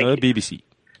 Thank No, you. BBC.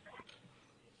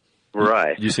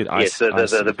 Right. You said yes. So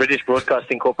ice. the British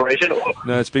Broadcasting Corporation.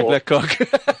 No, it's Big Black Cock.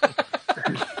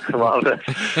 Marvelous.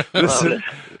 Listen,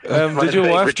 Marvelous. did your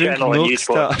My wife favorite drink channel on milk YouTube.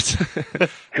 stout?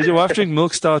 Did your wife drink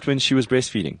milk stout when she was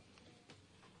breastfeeding?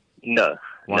 No.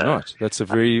 Why no. not? That's a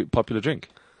very popular drink.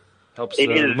 Helps It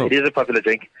is. milk. It is a popular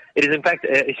drink. It is, in fact,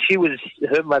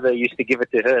 her mother used to give it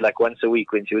to her like once a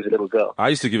week when she was a little girl. I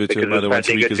used to give it to her Because mother once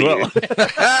a week it's as well.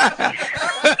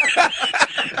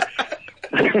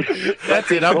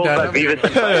 That's it. I'm Called by done. Beavis and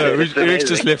Butthead. It's Eric's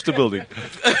just amazing. left the building.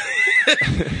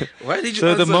 Why did you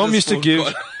So the answer mom this used to phone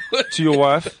give call? to your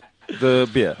wife the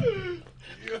beer.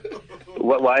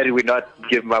 Why did we not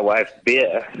give my wife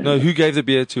beer? No, who gave the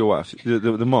beer to your wife?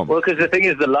 The mom. Well, because the thing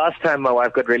is, the last time my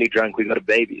wife got really drunk, we got a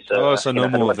baby. So, Oh, so no I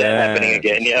don't more want of that. happening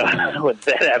again. Yeah, I don't want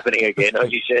that happening again.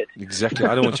 Holy shit. Exactly.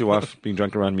 I don't want your wife being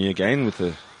drunk around me again with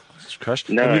a crush.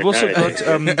 No, and we've also no. got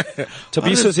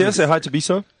Tabiso's here. Say hi,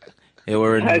 Tabiso. Yeah,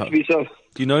 we're in. Has to be so.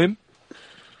 Do you know him?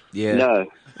 Yeah. No.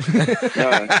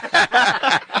 No.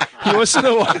 He wants to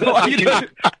know why you don't.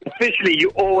 Officially, you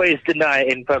always deny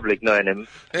in public knowing him.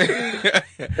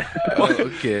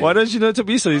 Okay. Why don't you know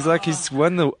Tabiso? He's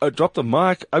won the dropped the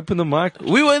mic, opened the mic.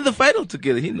 We were in the final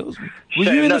together. He knows me. Were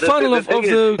Shame. you in No, the final of thing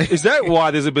the? Is that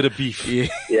why there's a bit of beef? Yeah,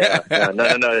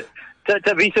 no.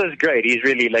 Tabiso's great. He's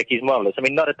really, he's marvelous. I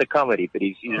mean, not at the comedy, but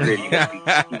he's really, he's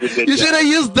a good You guy. should have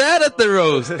used that at the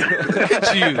roast. Look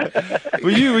at you.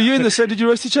 Were you in the set? Did you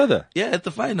roast each other? Yeah, at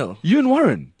the final. You and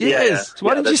Warren. Yes. So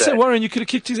why didn't you that's say right. Warren? You could have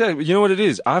kicked his ass. You know what it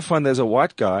is? I find as a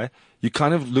white guy, you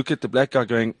kind of look at the black guy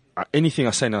going, anything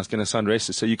I say now is going to sound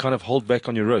racist. So you kind of hold back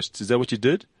on your roasts. Is that what you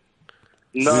did?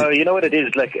 No, you know what it is?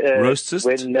 Roastist?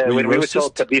 When Were you we were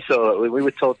told roastist?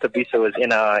 Tabiso was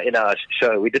in our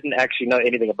show, we didn't actually know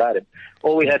anything about him.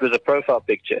 All we had was a profile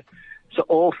picture. So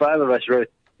all five of us wrote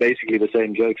basically the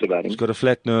same jokes about him. He's got a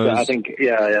flat So nose. I think,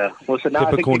 yeah. Well, so now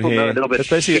I think Peppercorn people know hair. a little bit. That's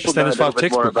basically a people know a Standard little 5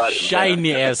 bit more textbook. about him.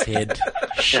 Shiny ass head.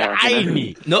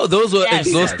 Shiny. No, those were Yes.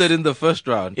 exhausted in the first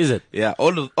round. Is it? Yeah,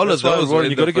 all of That's why, those. were Warren,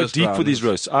 in you the got to go first deep round. with these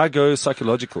roasts. I go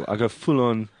psychological. I go full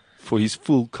on for his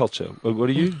full culture. What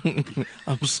are you?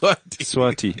 I'm sorry.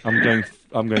 Swati.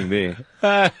 I'm going there.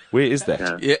 Where is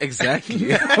that? Yeah,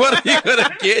 exactly. What are you gonna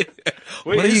get?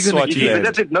 Where What are is you gonna Swati Yeah, but land?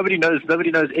 that's it. Nobody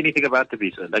knows anything about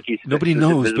Tabiso. Nobody this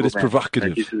knows, invisible but it's man.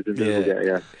 provocative. He's this invisible guy,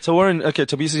 yeah. So Warren, okay,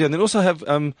 Tabiso's here. And then also have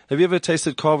you ever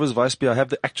tasted Carver's Weiss beer? I have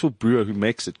the actual brewer who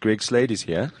makes it. Greg Slade is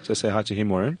here. So say hi to him,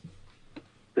 Warren.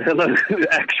 Hello,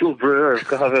 actual brewer of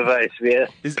Carver Weiss beer.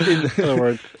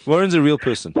 Warren's a real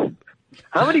person.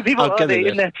 How many people I'll are get there it.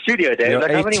 in that studio, Dave? You're How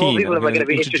many more 18. people am I going to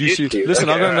be introduce introduced to? Listen,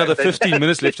 I've got Okay, another all right. 15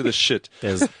 minutes left of the shit.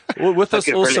 There's Well, with us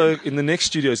Okay, also in the next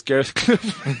studio is Gareth Cliff.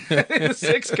 The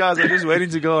 6 guys are just waiting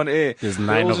to go on air. There's We're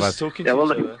 9 all of just us. talking Yeah, to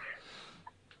well, each other.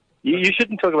 You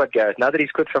shouldn't talk about Gareth. Now that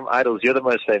he's quit from Idols, you're the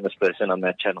most famous person on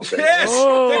that channel. Dave. Yes,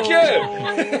 thank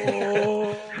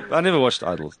you. I never watched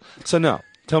Idols. So now,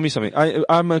 tell me something.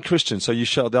 I'm a Christian, so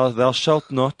thou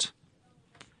shalt not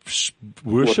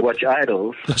worship. Watch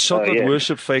idols. The shot that yeah.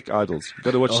 worship fake idols. You've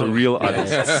got to watch some real idols.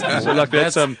 So like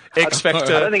that's X I don't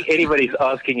Factor. think anybody's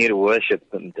asking you to worship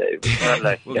them, Dave. I don't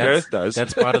know. Well, Gareth does.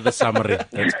 That's part of the summary.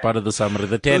 That's part of the summary.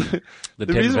 The 10. The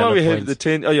 10 reason why we valid have the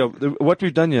points. 10, what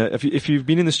we've done here, if you've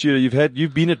been in the studio,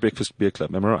 you've been at Breakfast Beer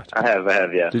Club, am I right? I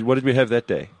have, yeah. What did we have that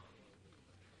day?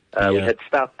 We Yeah. had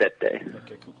stout that day.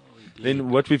 Then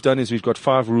what we've done is we've got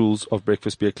 5 rules of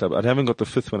Breakfast Beer Club. I haven't got the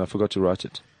 5th one, I forgot to write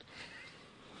it.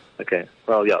 Okay.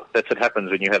 Well, yeah, that's what happens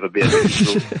when you have a beer.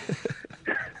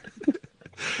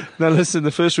 Now listen,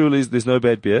 the first rule is there's no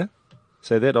bad beer.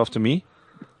 Say that after me.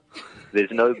 There's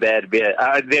no bad beer.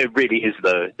 There really is,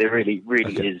 though. There really,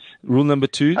 really is. Rule number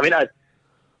 2, I mean,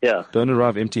 yeah. don't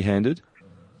arrive empty-handed.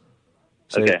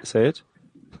 Okay. Say it.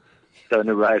 Don't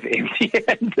arrive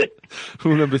empty-handed.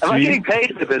 Rule number Am I 3. getting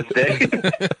paid for this,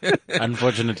 Dave?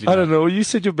 Unfortunately, I don't know. You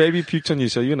said your baby puked on you,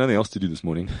 so you got nothing else to do this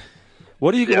morning.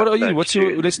 What are you? Yeah, what are you? that's What's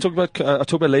your? true. Let's talk about. I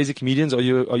talk about lazy comedians. Are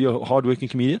you a hardworking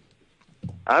comedian?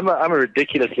 I'm a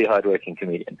ridiculously hardworking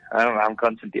comedian. I'm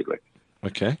constantly at work.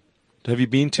 Okay. Have you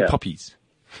been to Yeah. Poppies?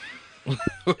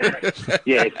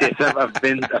 Yes, I've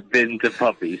been to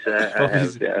Poppies. I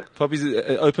have, yeah. Poppies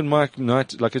open mic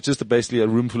night. Like it's just basically a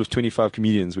room full of 25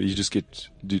 comedians where you just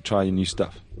try new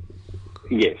stuff.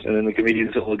 Yes, and then the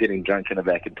comedians are all getting drunk in the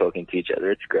back and talking to each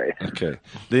other. It's great. Okay.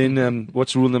 Then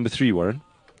what's rule number 3, Warren?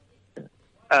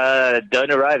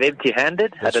 Don't arrive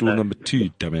empty-handed. I That's don't rule know. number 2,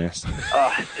 dumbass.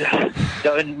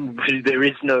 There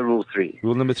is no rule 3.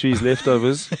 Rule number 3 is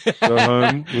leftovers. Go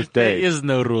home with there Dave. is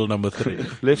no rule number 3.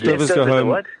 Leftovers go Leftovers are home.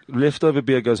 what? Leftover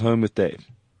beer goes home with Dave.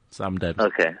 Sometimes.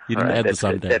 Okay. He all didn't right, add the that's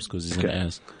good. sometimes because he's an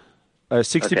ass.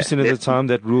 60% Okay. of the time,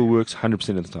 that rule works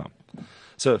 100% of the time.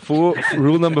 So for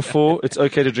rule number 4, it's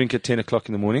okay to drink at 10 o'clock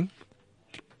in the morning.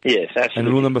 Yes, absolutely. And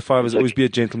rule number 5 is It's always be a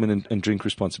gentleman and drink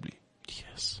responsibly.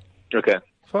 Yes. Okay.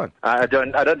 Fine. I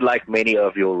don't like many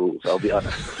of your rules. I'll be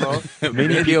honest.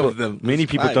 Many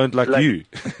people don't like Like- you.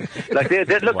 Like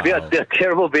look, Wow. they're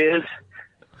terrible beers.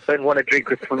 Don't want to drink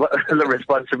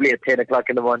responsibly at 10 o'clock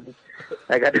in the morning.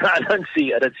 Like I don't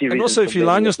see. And reason also, if for you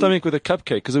line many your of these. stomach with a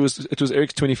cupcake, because it was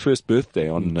Eric's 21st birthday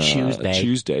on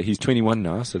Tuesday. He's 21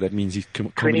 now, so that means his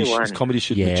comedy 21.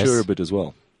 should Yes. mature a bit as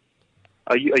well.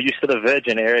 Are you still a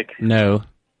virgin, Eric? No.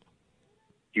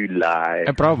 You lie.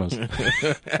 I promise.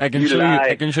 I can You show you. lie.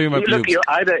 I can show you my Look, pubes.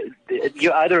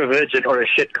 you're either a virgin or a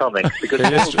shit comic because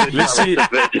let's- all virgins let's see. are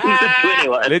virgins at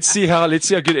 21. Let's see how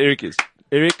good Eric is.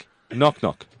 Eric, knock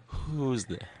knock. Who's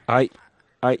there? I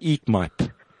eat my.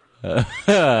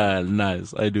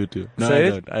 Nice. I do too. No, Say I it.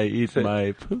 don't. I eat Say it.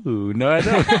 my poo. No, I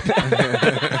don't.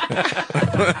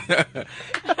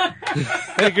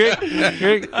 Hey,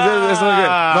 Greg, that's not good.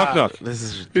 Knock knock. This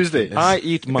is Who's there? I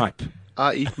eat mipe.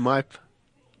 I eat my.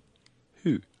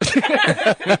 Who? still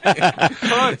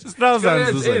sounds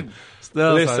the same.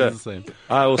 Still Listen. sounds the same.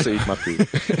 I also eat my food.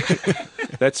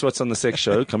 That's what's on the Sex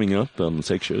Show, coming up on the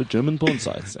Sex Show, German porn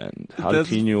sites, and how to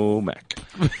clean your Mac.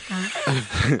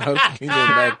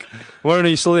 Warren, are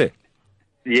you still there?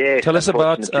 Yes, Tell us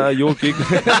about unfortunately. your gig.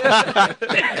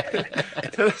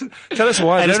 tell us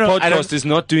why I this don't know, I podcast don't- is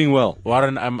not doing well.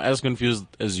 Warren, I'm as confused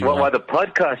as you Why are. the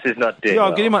podcast is not doing Yeah, I'm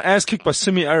well. getting my ass kicked by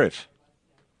Simi Arif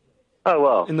Oh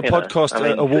well, in the you know, podcast I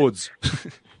mean, awards.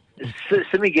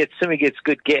 Simi gets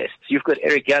good guests. You've got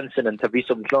Eric Jansen and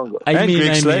Tabiso Mhlongo. And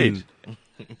Greg Slade.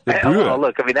 The brewer. Oh,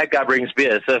 look, I mean that guy brings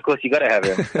beer, so of course you got to have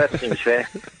him. That seems fair.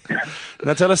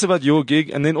 Now tell us about your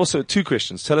gig, and then also 2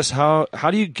 questions. Tell us how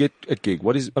do you get a gig?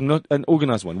 What is, I'm not an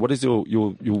organized one. What is your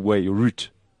way, your route?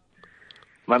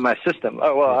 My system.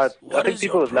 Oh well, I think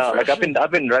people now like I've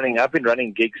been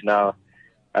running gigs now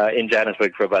in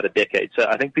Johannesburg for about a decade. So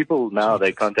I think people now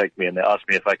they contact me and they ask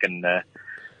me if I can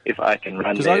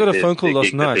run. Because I got a phone call their last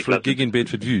gig that night they for a club. gig in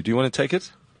Bedford View. Do you want to take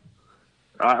it?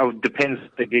 Depends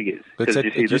what the gig is. Let's Because say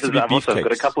you see, it used to be I've also got a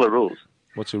beefcakes. couple of rules.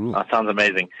 What's your rule? Oh, sounds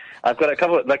amazing. I've got a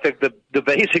couple. Like the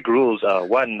basic rules are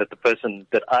one that the person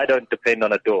that I don't depend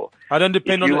on a door. I don't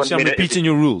depend If on you it. want See, I'm me to- repeating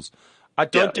your rules. I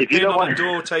don't if you depend don't on want- a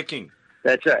door taking.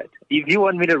 That's right. If you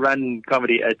want me to run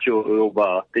comedy at your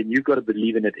bar, then you've got to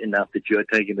believe in it enough that you're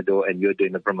taking the door and you're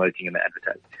doing the promoting and the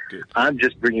advertising. Good. I'm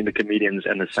just bringing the comedians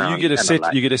and the So sound. you get a and the set.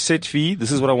 light. You get a set fee.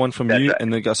 This is what I want from That's you. right.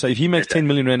 And the guy. So if he makes That's 10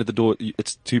 million rand at the door,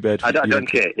 it's too bad. For I you. don't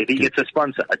care. If he Good. gets a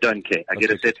sponsor, I don't care. I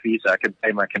get a Okay. set fee so I can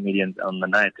pay my comedians on the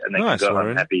night and they Nice, can go Warren.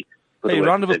 home happy. for the Hey, work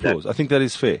round of that they've applause. I think that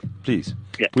is fair. Please.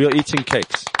 Yeah. We are eating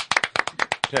cakes.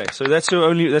 Okay, so that's your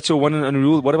one and only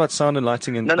rule. What about sound and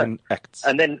lighting and, No. and acts?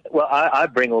 And then, well, I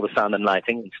bring all the sound and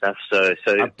lighting and stuff, so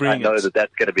bring I know it.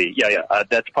 that's going to be,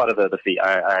 that's part of the fee.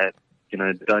 I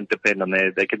don't depend on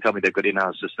they can tell me they've got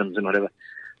in-house systems and whatever.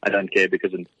 I don't care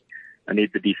because I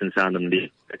need the decent sound and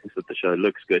the seconds that the show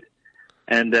looks good.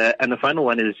 And the final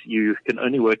one is you can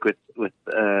only work with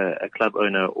a club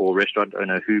owner or restaurant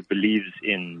owner who believes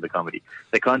in the comedy.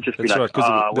 They can't just That's be like, right,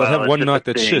 because they'll have one night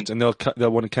that's shit and they'll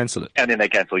want to cancel it. and then they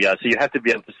cancel. Yeah, so you have to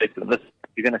be able to say to them, listen,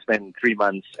 you're going to spend 3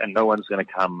 months and no one's going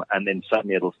to come, and then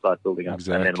suddenly it'll start building up, and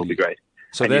then it'll be great.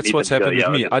 So And you that's need what's them to go,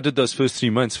 happened with yeah, me. I did those first 3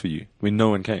 months for you when no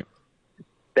one came.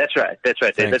 That's right. Thanks,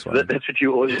 That's Warren. what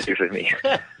you always do for me.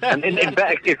 And in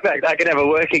fact, I can have a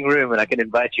working room and I can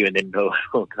invite you, and then no one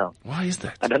will come. Why is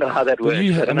that? I don't know how that works.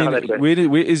 Well, I don't know how that works.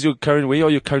 where are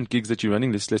your current gigs that you're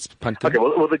running? Let's punt them. Okay,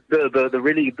 well, the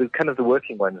kind of the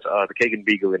working ones are the Kagan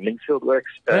Beagle in Linksfield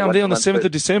works. Hey, I'm once there a on the month. 7th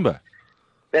of December.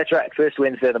 That's right. First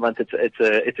Wednesday of the month.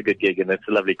 It's a good gig and it's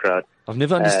a lovely crowd. I've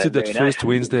never understood that very first nice.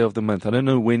 Wednesday of the month. I don't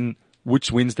know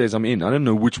which Wednesdays I'm in. I don't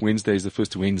know which Wednesday is the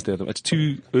first Wednesday of the month. It's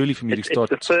too early for me to It's start.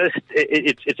 the first.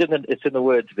 It's in the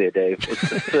words there, Dave. It's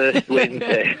the first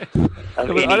Wednesday. No,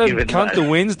 but I don't count the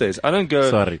Wednesdays. I don't go,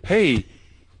 Sorry. hey,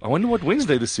 I wonder what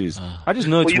Wednesday this is. I just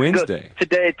know it's Wednesday.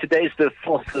 Today's the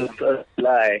 4th of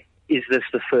July. Is this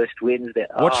the first Wednesday?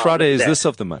 What Friday is this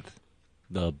of the month?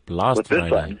 The last What's this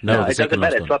Friday. one? No, it the doesn't second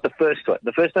matter. last It's one. not the first one.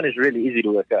 The first one is really easy to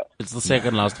work out. It's the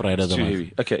second last Friday of the Too month.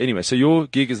 heavy. Okay, anyway, so your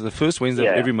gig is the first Wednesday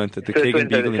of every month at the First Kagan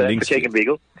Wednesday Beagle in the Linksfield. Kagan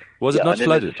Beagle. Was it Yeah, not and then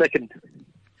flooded? there's the second.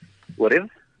 Whatever.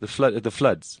 The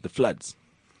floods.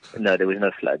 No, there was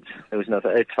no floods.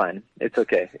 It's fine. It's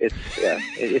okay.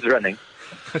 It's running.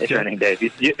 It's running, Dave.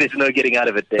 There's no getting out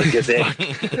of it, Dave. You're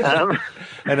there.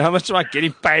 And how much am I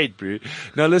getting paid, bro?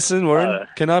 Now listen, Warren,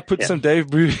 can I put some Dave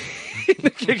Brew in the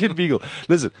Kagan Beagle?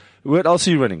 Listen, what else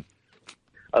are you running?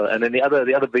 And then the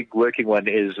other big working one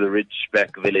is the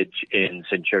Ridgeback Village in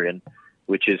Centurion,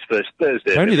 which is first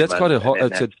Thursday. Apparently every that's quite month,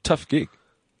 and it's a tough gig.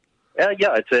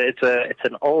 Yeah, it's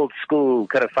an old school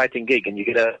kind of fighting gig, and you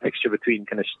get a mixture between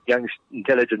kind of young,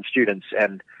 intelligent students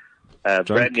and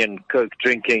brandy and coke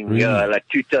drinking, Really? like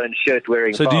two-tone shirt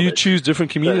wearing. So do you fathers. choose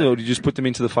different comedians or do you just put them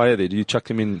into the fire there? Do you chuck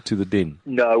them into the den?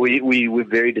 No, we're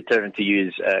very determined to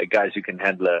use guys who can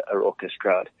handle a raucous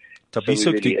crowd.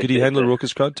 Tabiso, could he handle a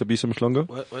raucous crowd? Tabiso Mhlongo?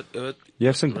 What? You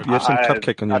have some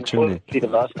cupcake on your chimney. Unfortunately, the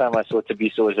last time I saw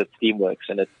Tabiso was at Steamworks,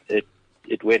 and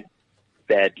it went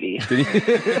badly.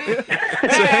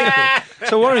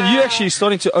 So Warren, you actually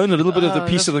starting to own a little bit of the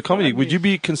piece of the comedy. Would you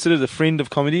be considered a friend of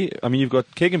comedy? I mean, you've got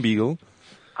Kagan Beagle.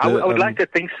 I would like to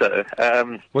think so.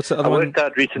 What's the other one? I worked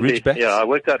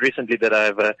out recently that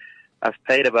I've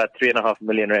paid about 3.5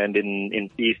 million rand in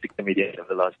fees to comedians over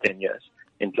the last 10 years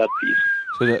in club fees.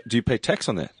 So do you pay tax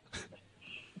on that?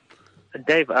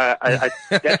 Dave,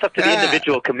 that's up to the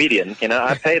individual comedian. You know,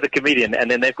 I pay the comedian, and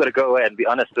then they've got to go away and be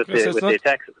honest with their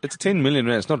taxes. It's 10 million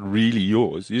rand. It's not really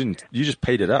yours. You just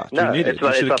paid it out. No, you need it's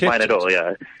not mine at all.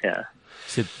 Yeah. Yeah.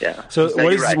 So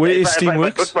where is If I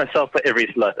Steamworks? booked myself for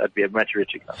every slot, I'd be a much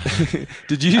richer guy.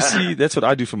 Did you see? That's what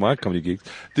I do for my comedy gigs.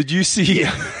 Did you see?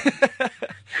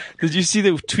 Did you see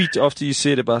the tweet after you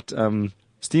said about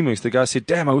Steamworks? The guy said,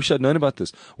 "Damn, I wish I'd known about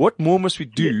this. What more must we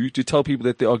do to tell people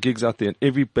that there are gigs out there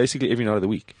basically every night of the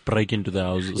week? Break into the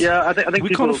houses. Yeah, I think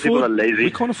people are lazy.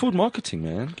 We can't afford marketing,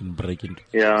 man. Can break into.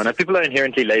 Yeah, and people are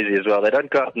inherently lazy as well. They don't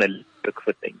go out and they look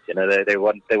for things. You know, they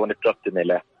want it dropped in their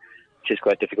lap, which is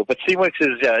quite difficult. But Steamworks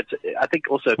is, I think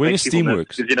also. When is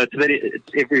Steamworks? Because it's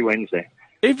every Wednesday.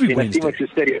 Every Wednesday. Steamworks is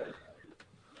 30.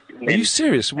 Are you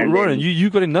serious, Roran? You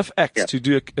got enough acts to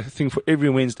do a thing for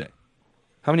every Wednesday.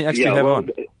 How many acts do you have on?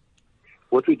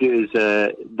 What we do is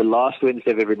the last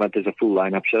Wednesday of every month is a full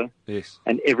lineup show. Yes.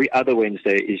 And every other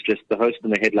Wednesday is just the host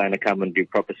and the headliner come and do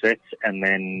proper sets, and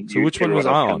then So which one was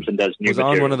I on? And does new Was I on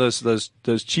material. one of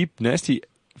those cheap, nasty,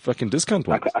 fucking discount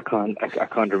ones? I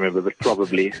can't remember, but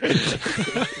probably.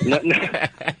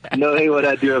 Knowing what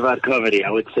I do about comedy, I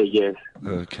would say yes.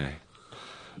 Okay.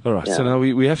 All right. Yeah. So now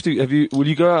we have to. Will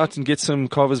you go out and get some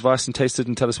Carver's Weiss and taste it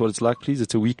and tell us what it's like, please?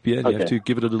 It's a wheat beer. And You have Okay. to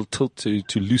give it a little tilt to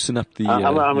loosen up the.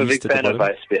 I'm a yeast big at the fan of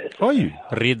bottom. Weiss beers. Are you?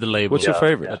 Read the label. What's your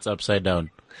favorite? That's upside down.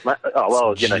 Your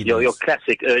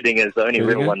classic Erdinger is the only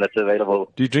real Erdinger? one that's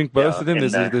available. Do you drink both of them?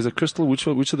 in, There's a crystal. Which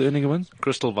are the Erdinger ones?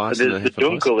 Crystal Weiss. The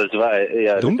Dunkel is right.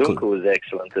 Yeah, Dunkel. the Dunkel is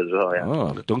excellent as well. Yeah.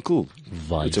 Oh, Dunkel.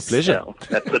 Weiss. It's a pleasure. Yeah,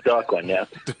 that's the dark one. Yeah.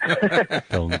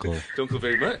 Dunkel. Dunkel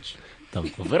very much.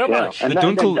 Dunkel very Yeah. much. And The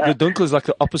Dunkel is like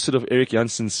the opposite of Eric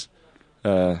Janssen's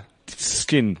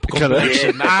skin color.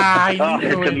 Yeah.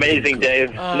 It's amazing,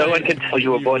 Dave. No one can tell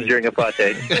you were born during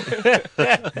apartheid.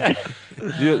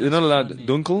 You're not allowed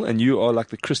Dunkel, and you are like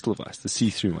the Crystal Weiss, the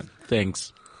see-through one.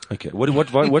 Thanks. Okay. What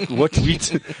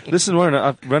wheat? Listen, Warren,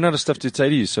 I've run out of stuff to say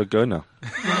to you, so go now.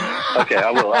 Okay,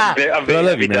 I will. I'm very I love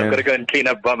happy you, to. I'm man. going to go and clean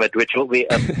up vomit, which will be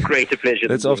a greater pleasure.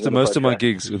 That's than after doing the most of my podcast.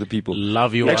 gigs with the people.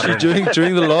 Love you. Actually, Warren.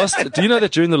 during the last, do you know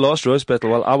that during the last roast battle,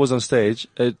 while I was on stage,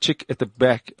 a chick at the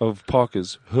back of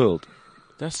Parker's hurled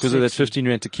That's because of that sexy. 15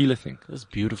 rand tequila thing. That's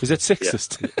beautiful. Is that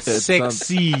sexist?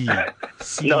 Sexy.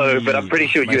 No, but I'm pretty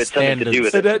sure you had something to do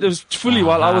with So it. that was fully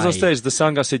while I was on Hi. stage. The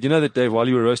sound guy said, "You know that, Dave, while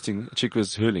you were roasting, a chick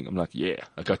was hurling." I'm like, "Yeah,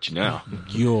 I got you now."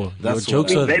 Your That's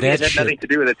jokes are Maybe it that had nothing shit. to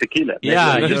do with the tequila.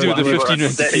 Yeah, Maybe it Nothing to do with the we were 15 on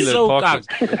rand stage. tequila So at Parker's.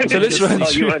 cocked. So let's run Oh,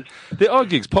 you through. weren't- There are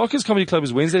gigs. Parker's Comedy Club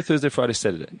is Wednesday, Thursday, Friday,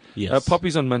 Saturday. Yes.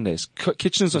 Poppy's on Mondays.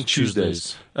 Kitchen's on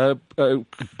Tuesdays. Tuesdays.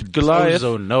 Goliath.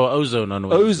 Ozone on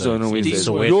Wednesdays. Ozone on Wednesdays.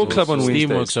 Soweto. Your club on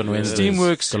Wednesdays. Steamworks on Wednesdays.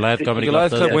 Steamworks. Goliath Comedy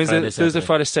Goliath Club Wednesday, Friday, Thursday,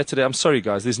 Friday, Saturday. I'm sorry,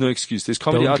 guys. There's no excuse. There's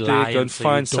comedy Don't out there. lie Go and and say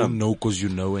find you don't some. know because you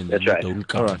know and That's then right. you don't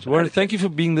come. All right, Warren. Thank you for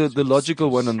being the logical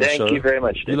one on the Thank show. you very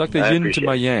much, You're like the Dave. I yin to appreciate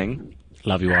my it. yang.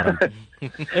 Love you, Warren.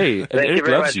 Hey, and Thank you Eric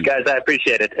very loves much, you. guys. I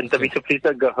appreciate it. And Tabitha, please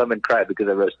don't go home and cry because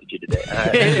I roasted you today.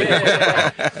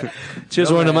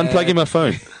 Cheers, Warren. I'm unplugging my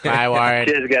phone. Bye, Warren.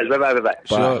 Cheers, guys. Bye-bye, bye-bye.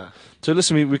 Bye. So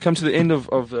listen, we come to the end of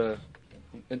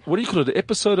what do you call it? The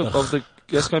episode of the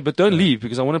Gas Comedy, but don't leave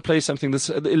because I want to play something. This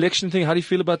the election thing. How do you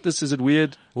feel about this? Is it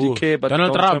weird? Do you Ooh, care about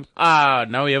Donald Trump?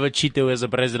 Now we have a Cheeto as a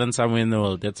president somewhere in the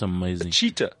world. That's amazing.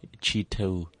 Cheetah.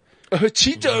 Cheeto. A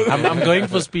Cheeto. I'm going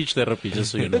for speech therapy,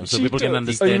 just so you know, so people can Cheeto.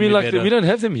 understand. Oh, you mean me like better. we don't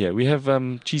have them here? We have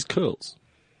cheese curls.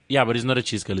 Yeah, but he's not a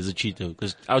cheese curl. He's a Cheeto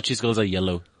because our cheese curls are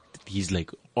yellow. He's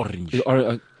like orange. Or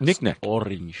a knick-knack.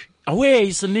 Orange. Oh, wait,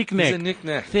 it's a knick-knack. He's a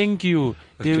knick-knack. Thank you.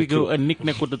 There we go. cool. A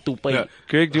knick-knack with a toupee. Yeah.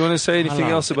 Greg, do you want to say anything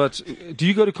Hello. else about? Do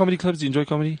you go to comedy clubs? Do you enjoy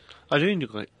comedy? I do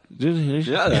enjoy.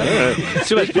 Yeah,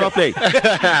 too much properly.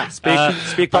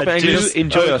 Speak proper I do English.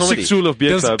 enjoy comedy. Sixth rule of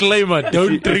beer club. Disclaimer, don't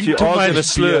you- if drink you too are much gonna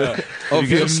slur, beer. if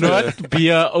you're Do gonna not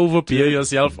beer over beer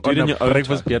yourself Do it on in a your own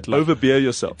breakfast time. beer club. Over beer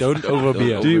yourself. Don't over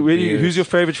beer. Do you, who's your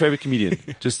favorite comedian?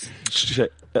 Just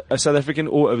a South African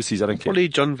or overseas? I don't care. Probably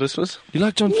John Vlismas. You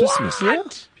like John Vlismas? Yeah.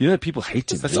 You know people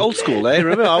hate him. That's old school, eh?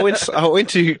 Remember, I went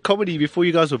to comedy before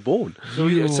you guys were born.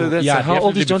 So that's Yeah, how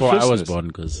old is John before I was Vlismas?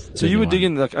 born, cause So you were 21.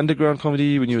 digging like underground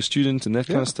comedy when you were a student and that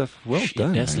kind of stuff. Well Shit,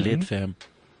 done. That's man. lit, fam.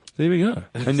 There we go.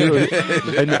 And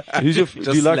who's your?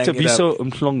 Do you like slang it Tabiso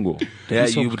Mhlongo? Yeah,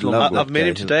 Tabiso you would Mhlongo. love I've met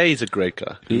him guy. today. He's a great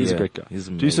guy. He is a Yeah, great guy. he's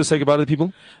Do you still say goodbye to the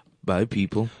people? Bye,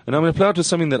 people. And I'm going to play out with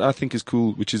something that I think is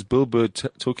cool, which is Bill Burr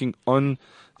talking on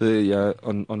the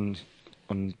on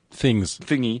Things.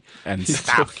 thingy, And he's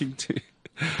stuff. talking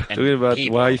about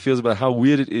why he feels about how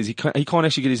weird it is. He can't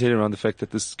actually get his head around the fact that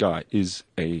this guy is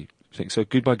a thing. So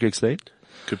goodbye, Greg Slade.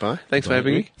 Goodbye. Thanks for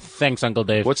having me. Thanks, Uncle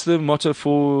Dave. What's the motto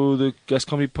for the Gas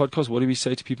Comedy Podcast? What do we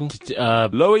say to people?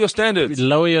 Lower your standards.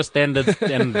 Lower your standards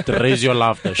and raise your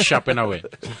laughter. Sharpen away.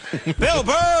 Bill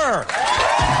Burr!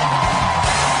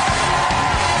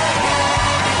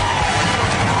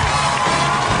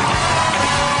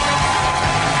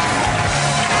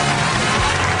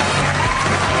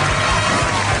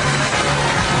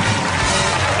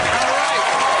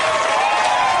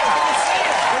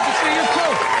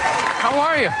 How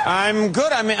are you? I'm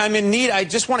good. I'm in need. I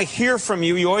just want to hear from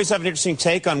you. You always have an interesting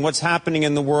take on what's happening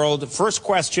in the world. First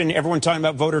question, everyone talking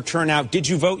about voter turnout. Did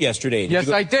you vote yesterday? Yes,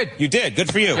 I did. You did.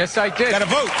 Good for you. Yes, I did. Got to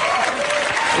vote.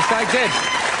 Yes, I did.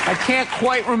 I can't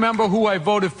quite remember who I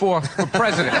voted for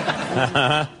president.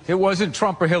 It wasn't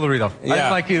Trump or Hillary, though. I Yeah.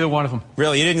 didn't like either one of them.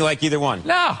 Really? You didn't like either one?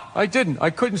 No, I didn't.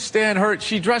 I couldn't stand her.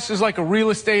 She dresses like a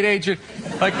real estate agent,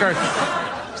 like her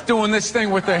doing this thing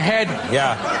with her head.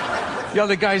 Yeah. The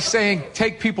other guy's saying,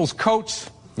 take people's coats.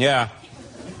 Yeah.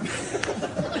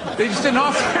 They just didn't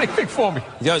offer anything for me.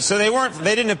 Yeah, so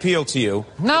they didn't appeal to you.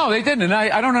 No, they didn't. And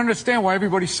I don't understand why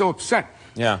everybody's so upset.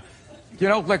 Yeah. You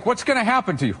know, like, what's going to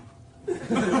happen to you?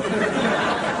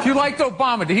 If you liked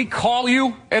Obama, did he call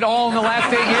you at all in the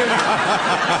last 8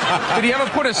 years? Did he ever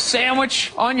put a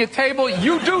sandwich on your table?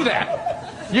 You do that.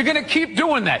 You're going to keep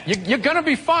doing that. You're going to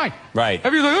be fine. Right.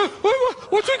 Everybody's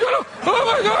like, what's he going to... Oh,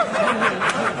 my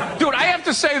God. Dude, I have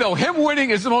to say, though, him winning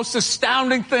is the most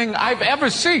astounding thing I've ever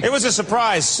seen. It was a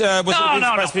surprise. No.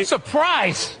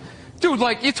 Surprise. Dude,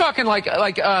 like, you're talking like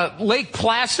Lake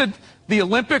Placid, the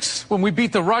Olympics, when we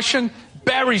beat the Russian,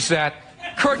 buries that.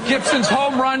 Kurt Gibson's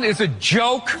home run is a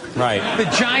joke. Right. The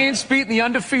Giants beating the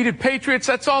undefeated Patriots,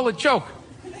 that's all a joke.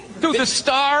 Dude, the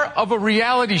star of a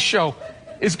reality show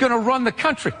is going to run the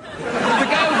country. The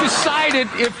guy who decided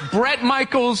if Brett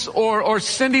Michaels or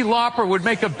Cyndi Lauper would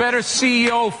make a better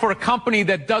CEO for a company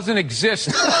that doesn't exist.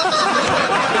 It's going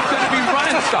to be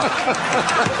running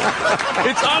stuff.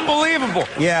 It's unbelievable.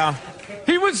 Yeah.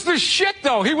 He was the shit,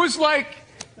 though. He was like,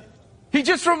 he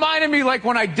just reminded me like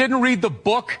when I didn't read the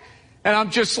book and I'm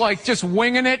just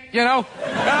winging it, you know?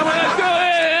 And I'm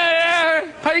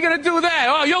like, how How are you going to do that?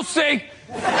 Oh, you'll see.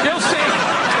 You'll see.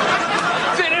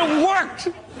 It worked.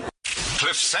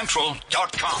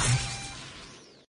 CliffCentral.com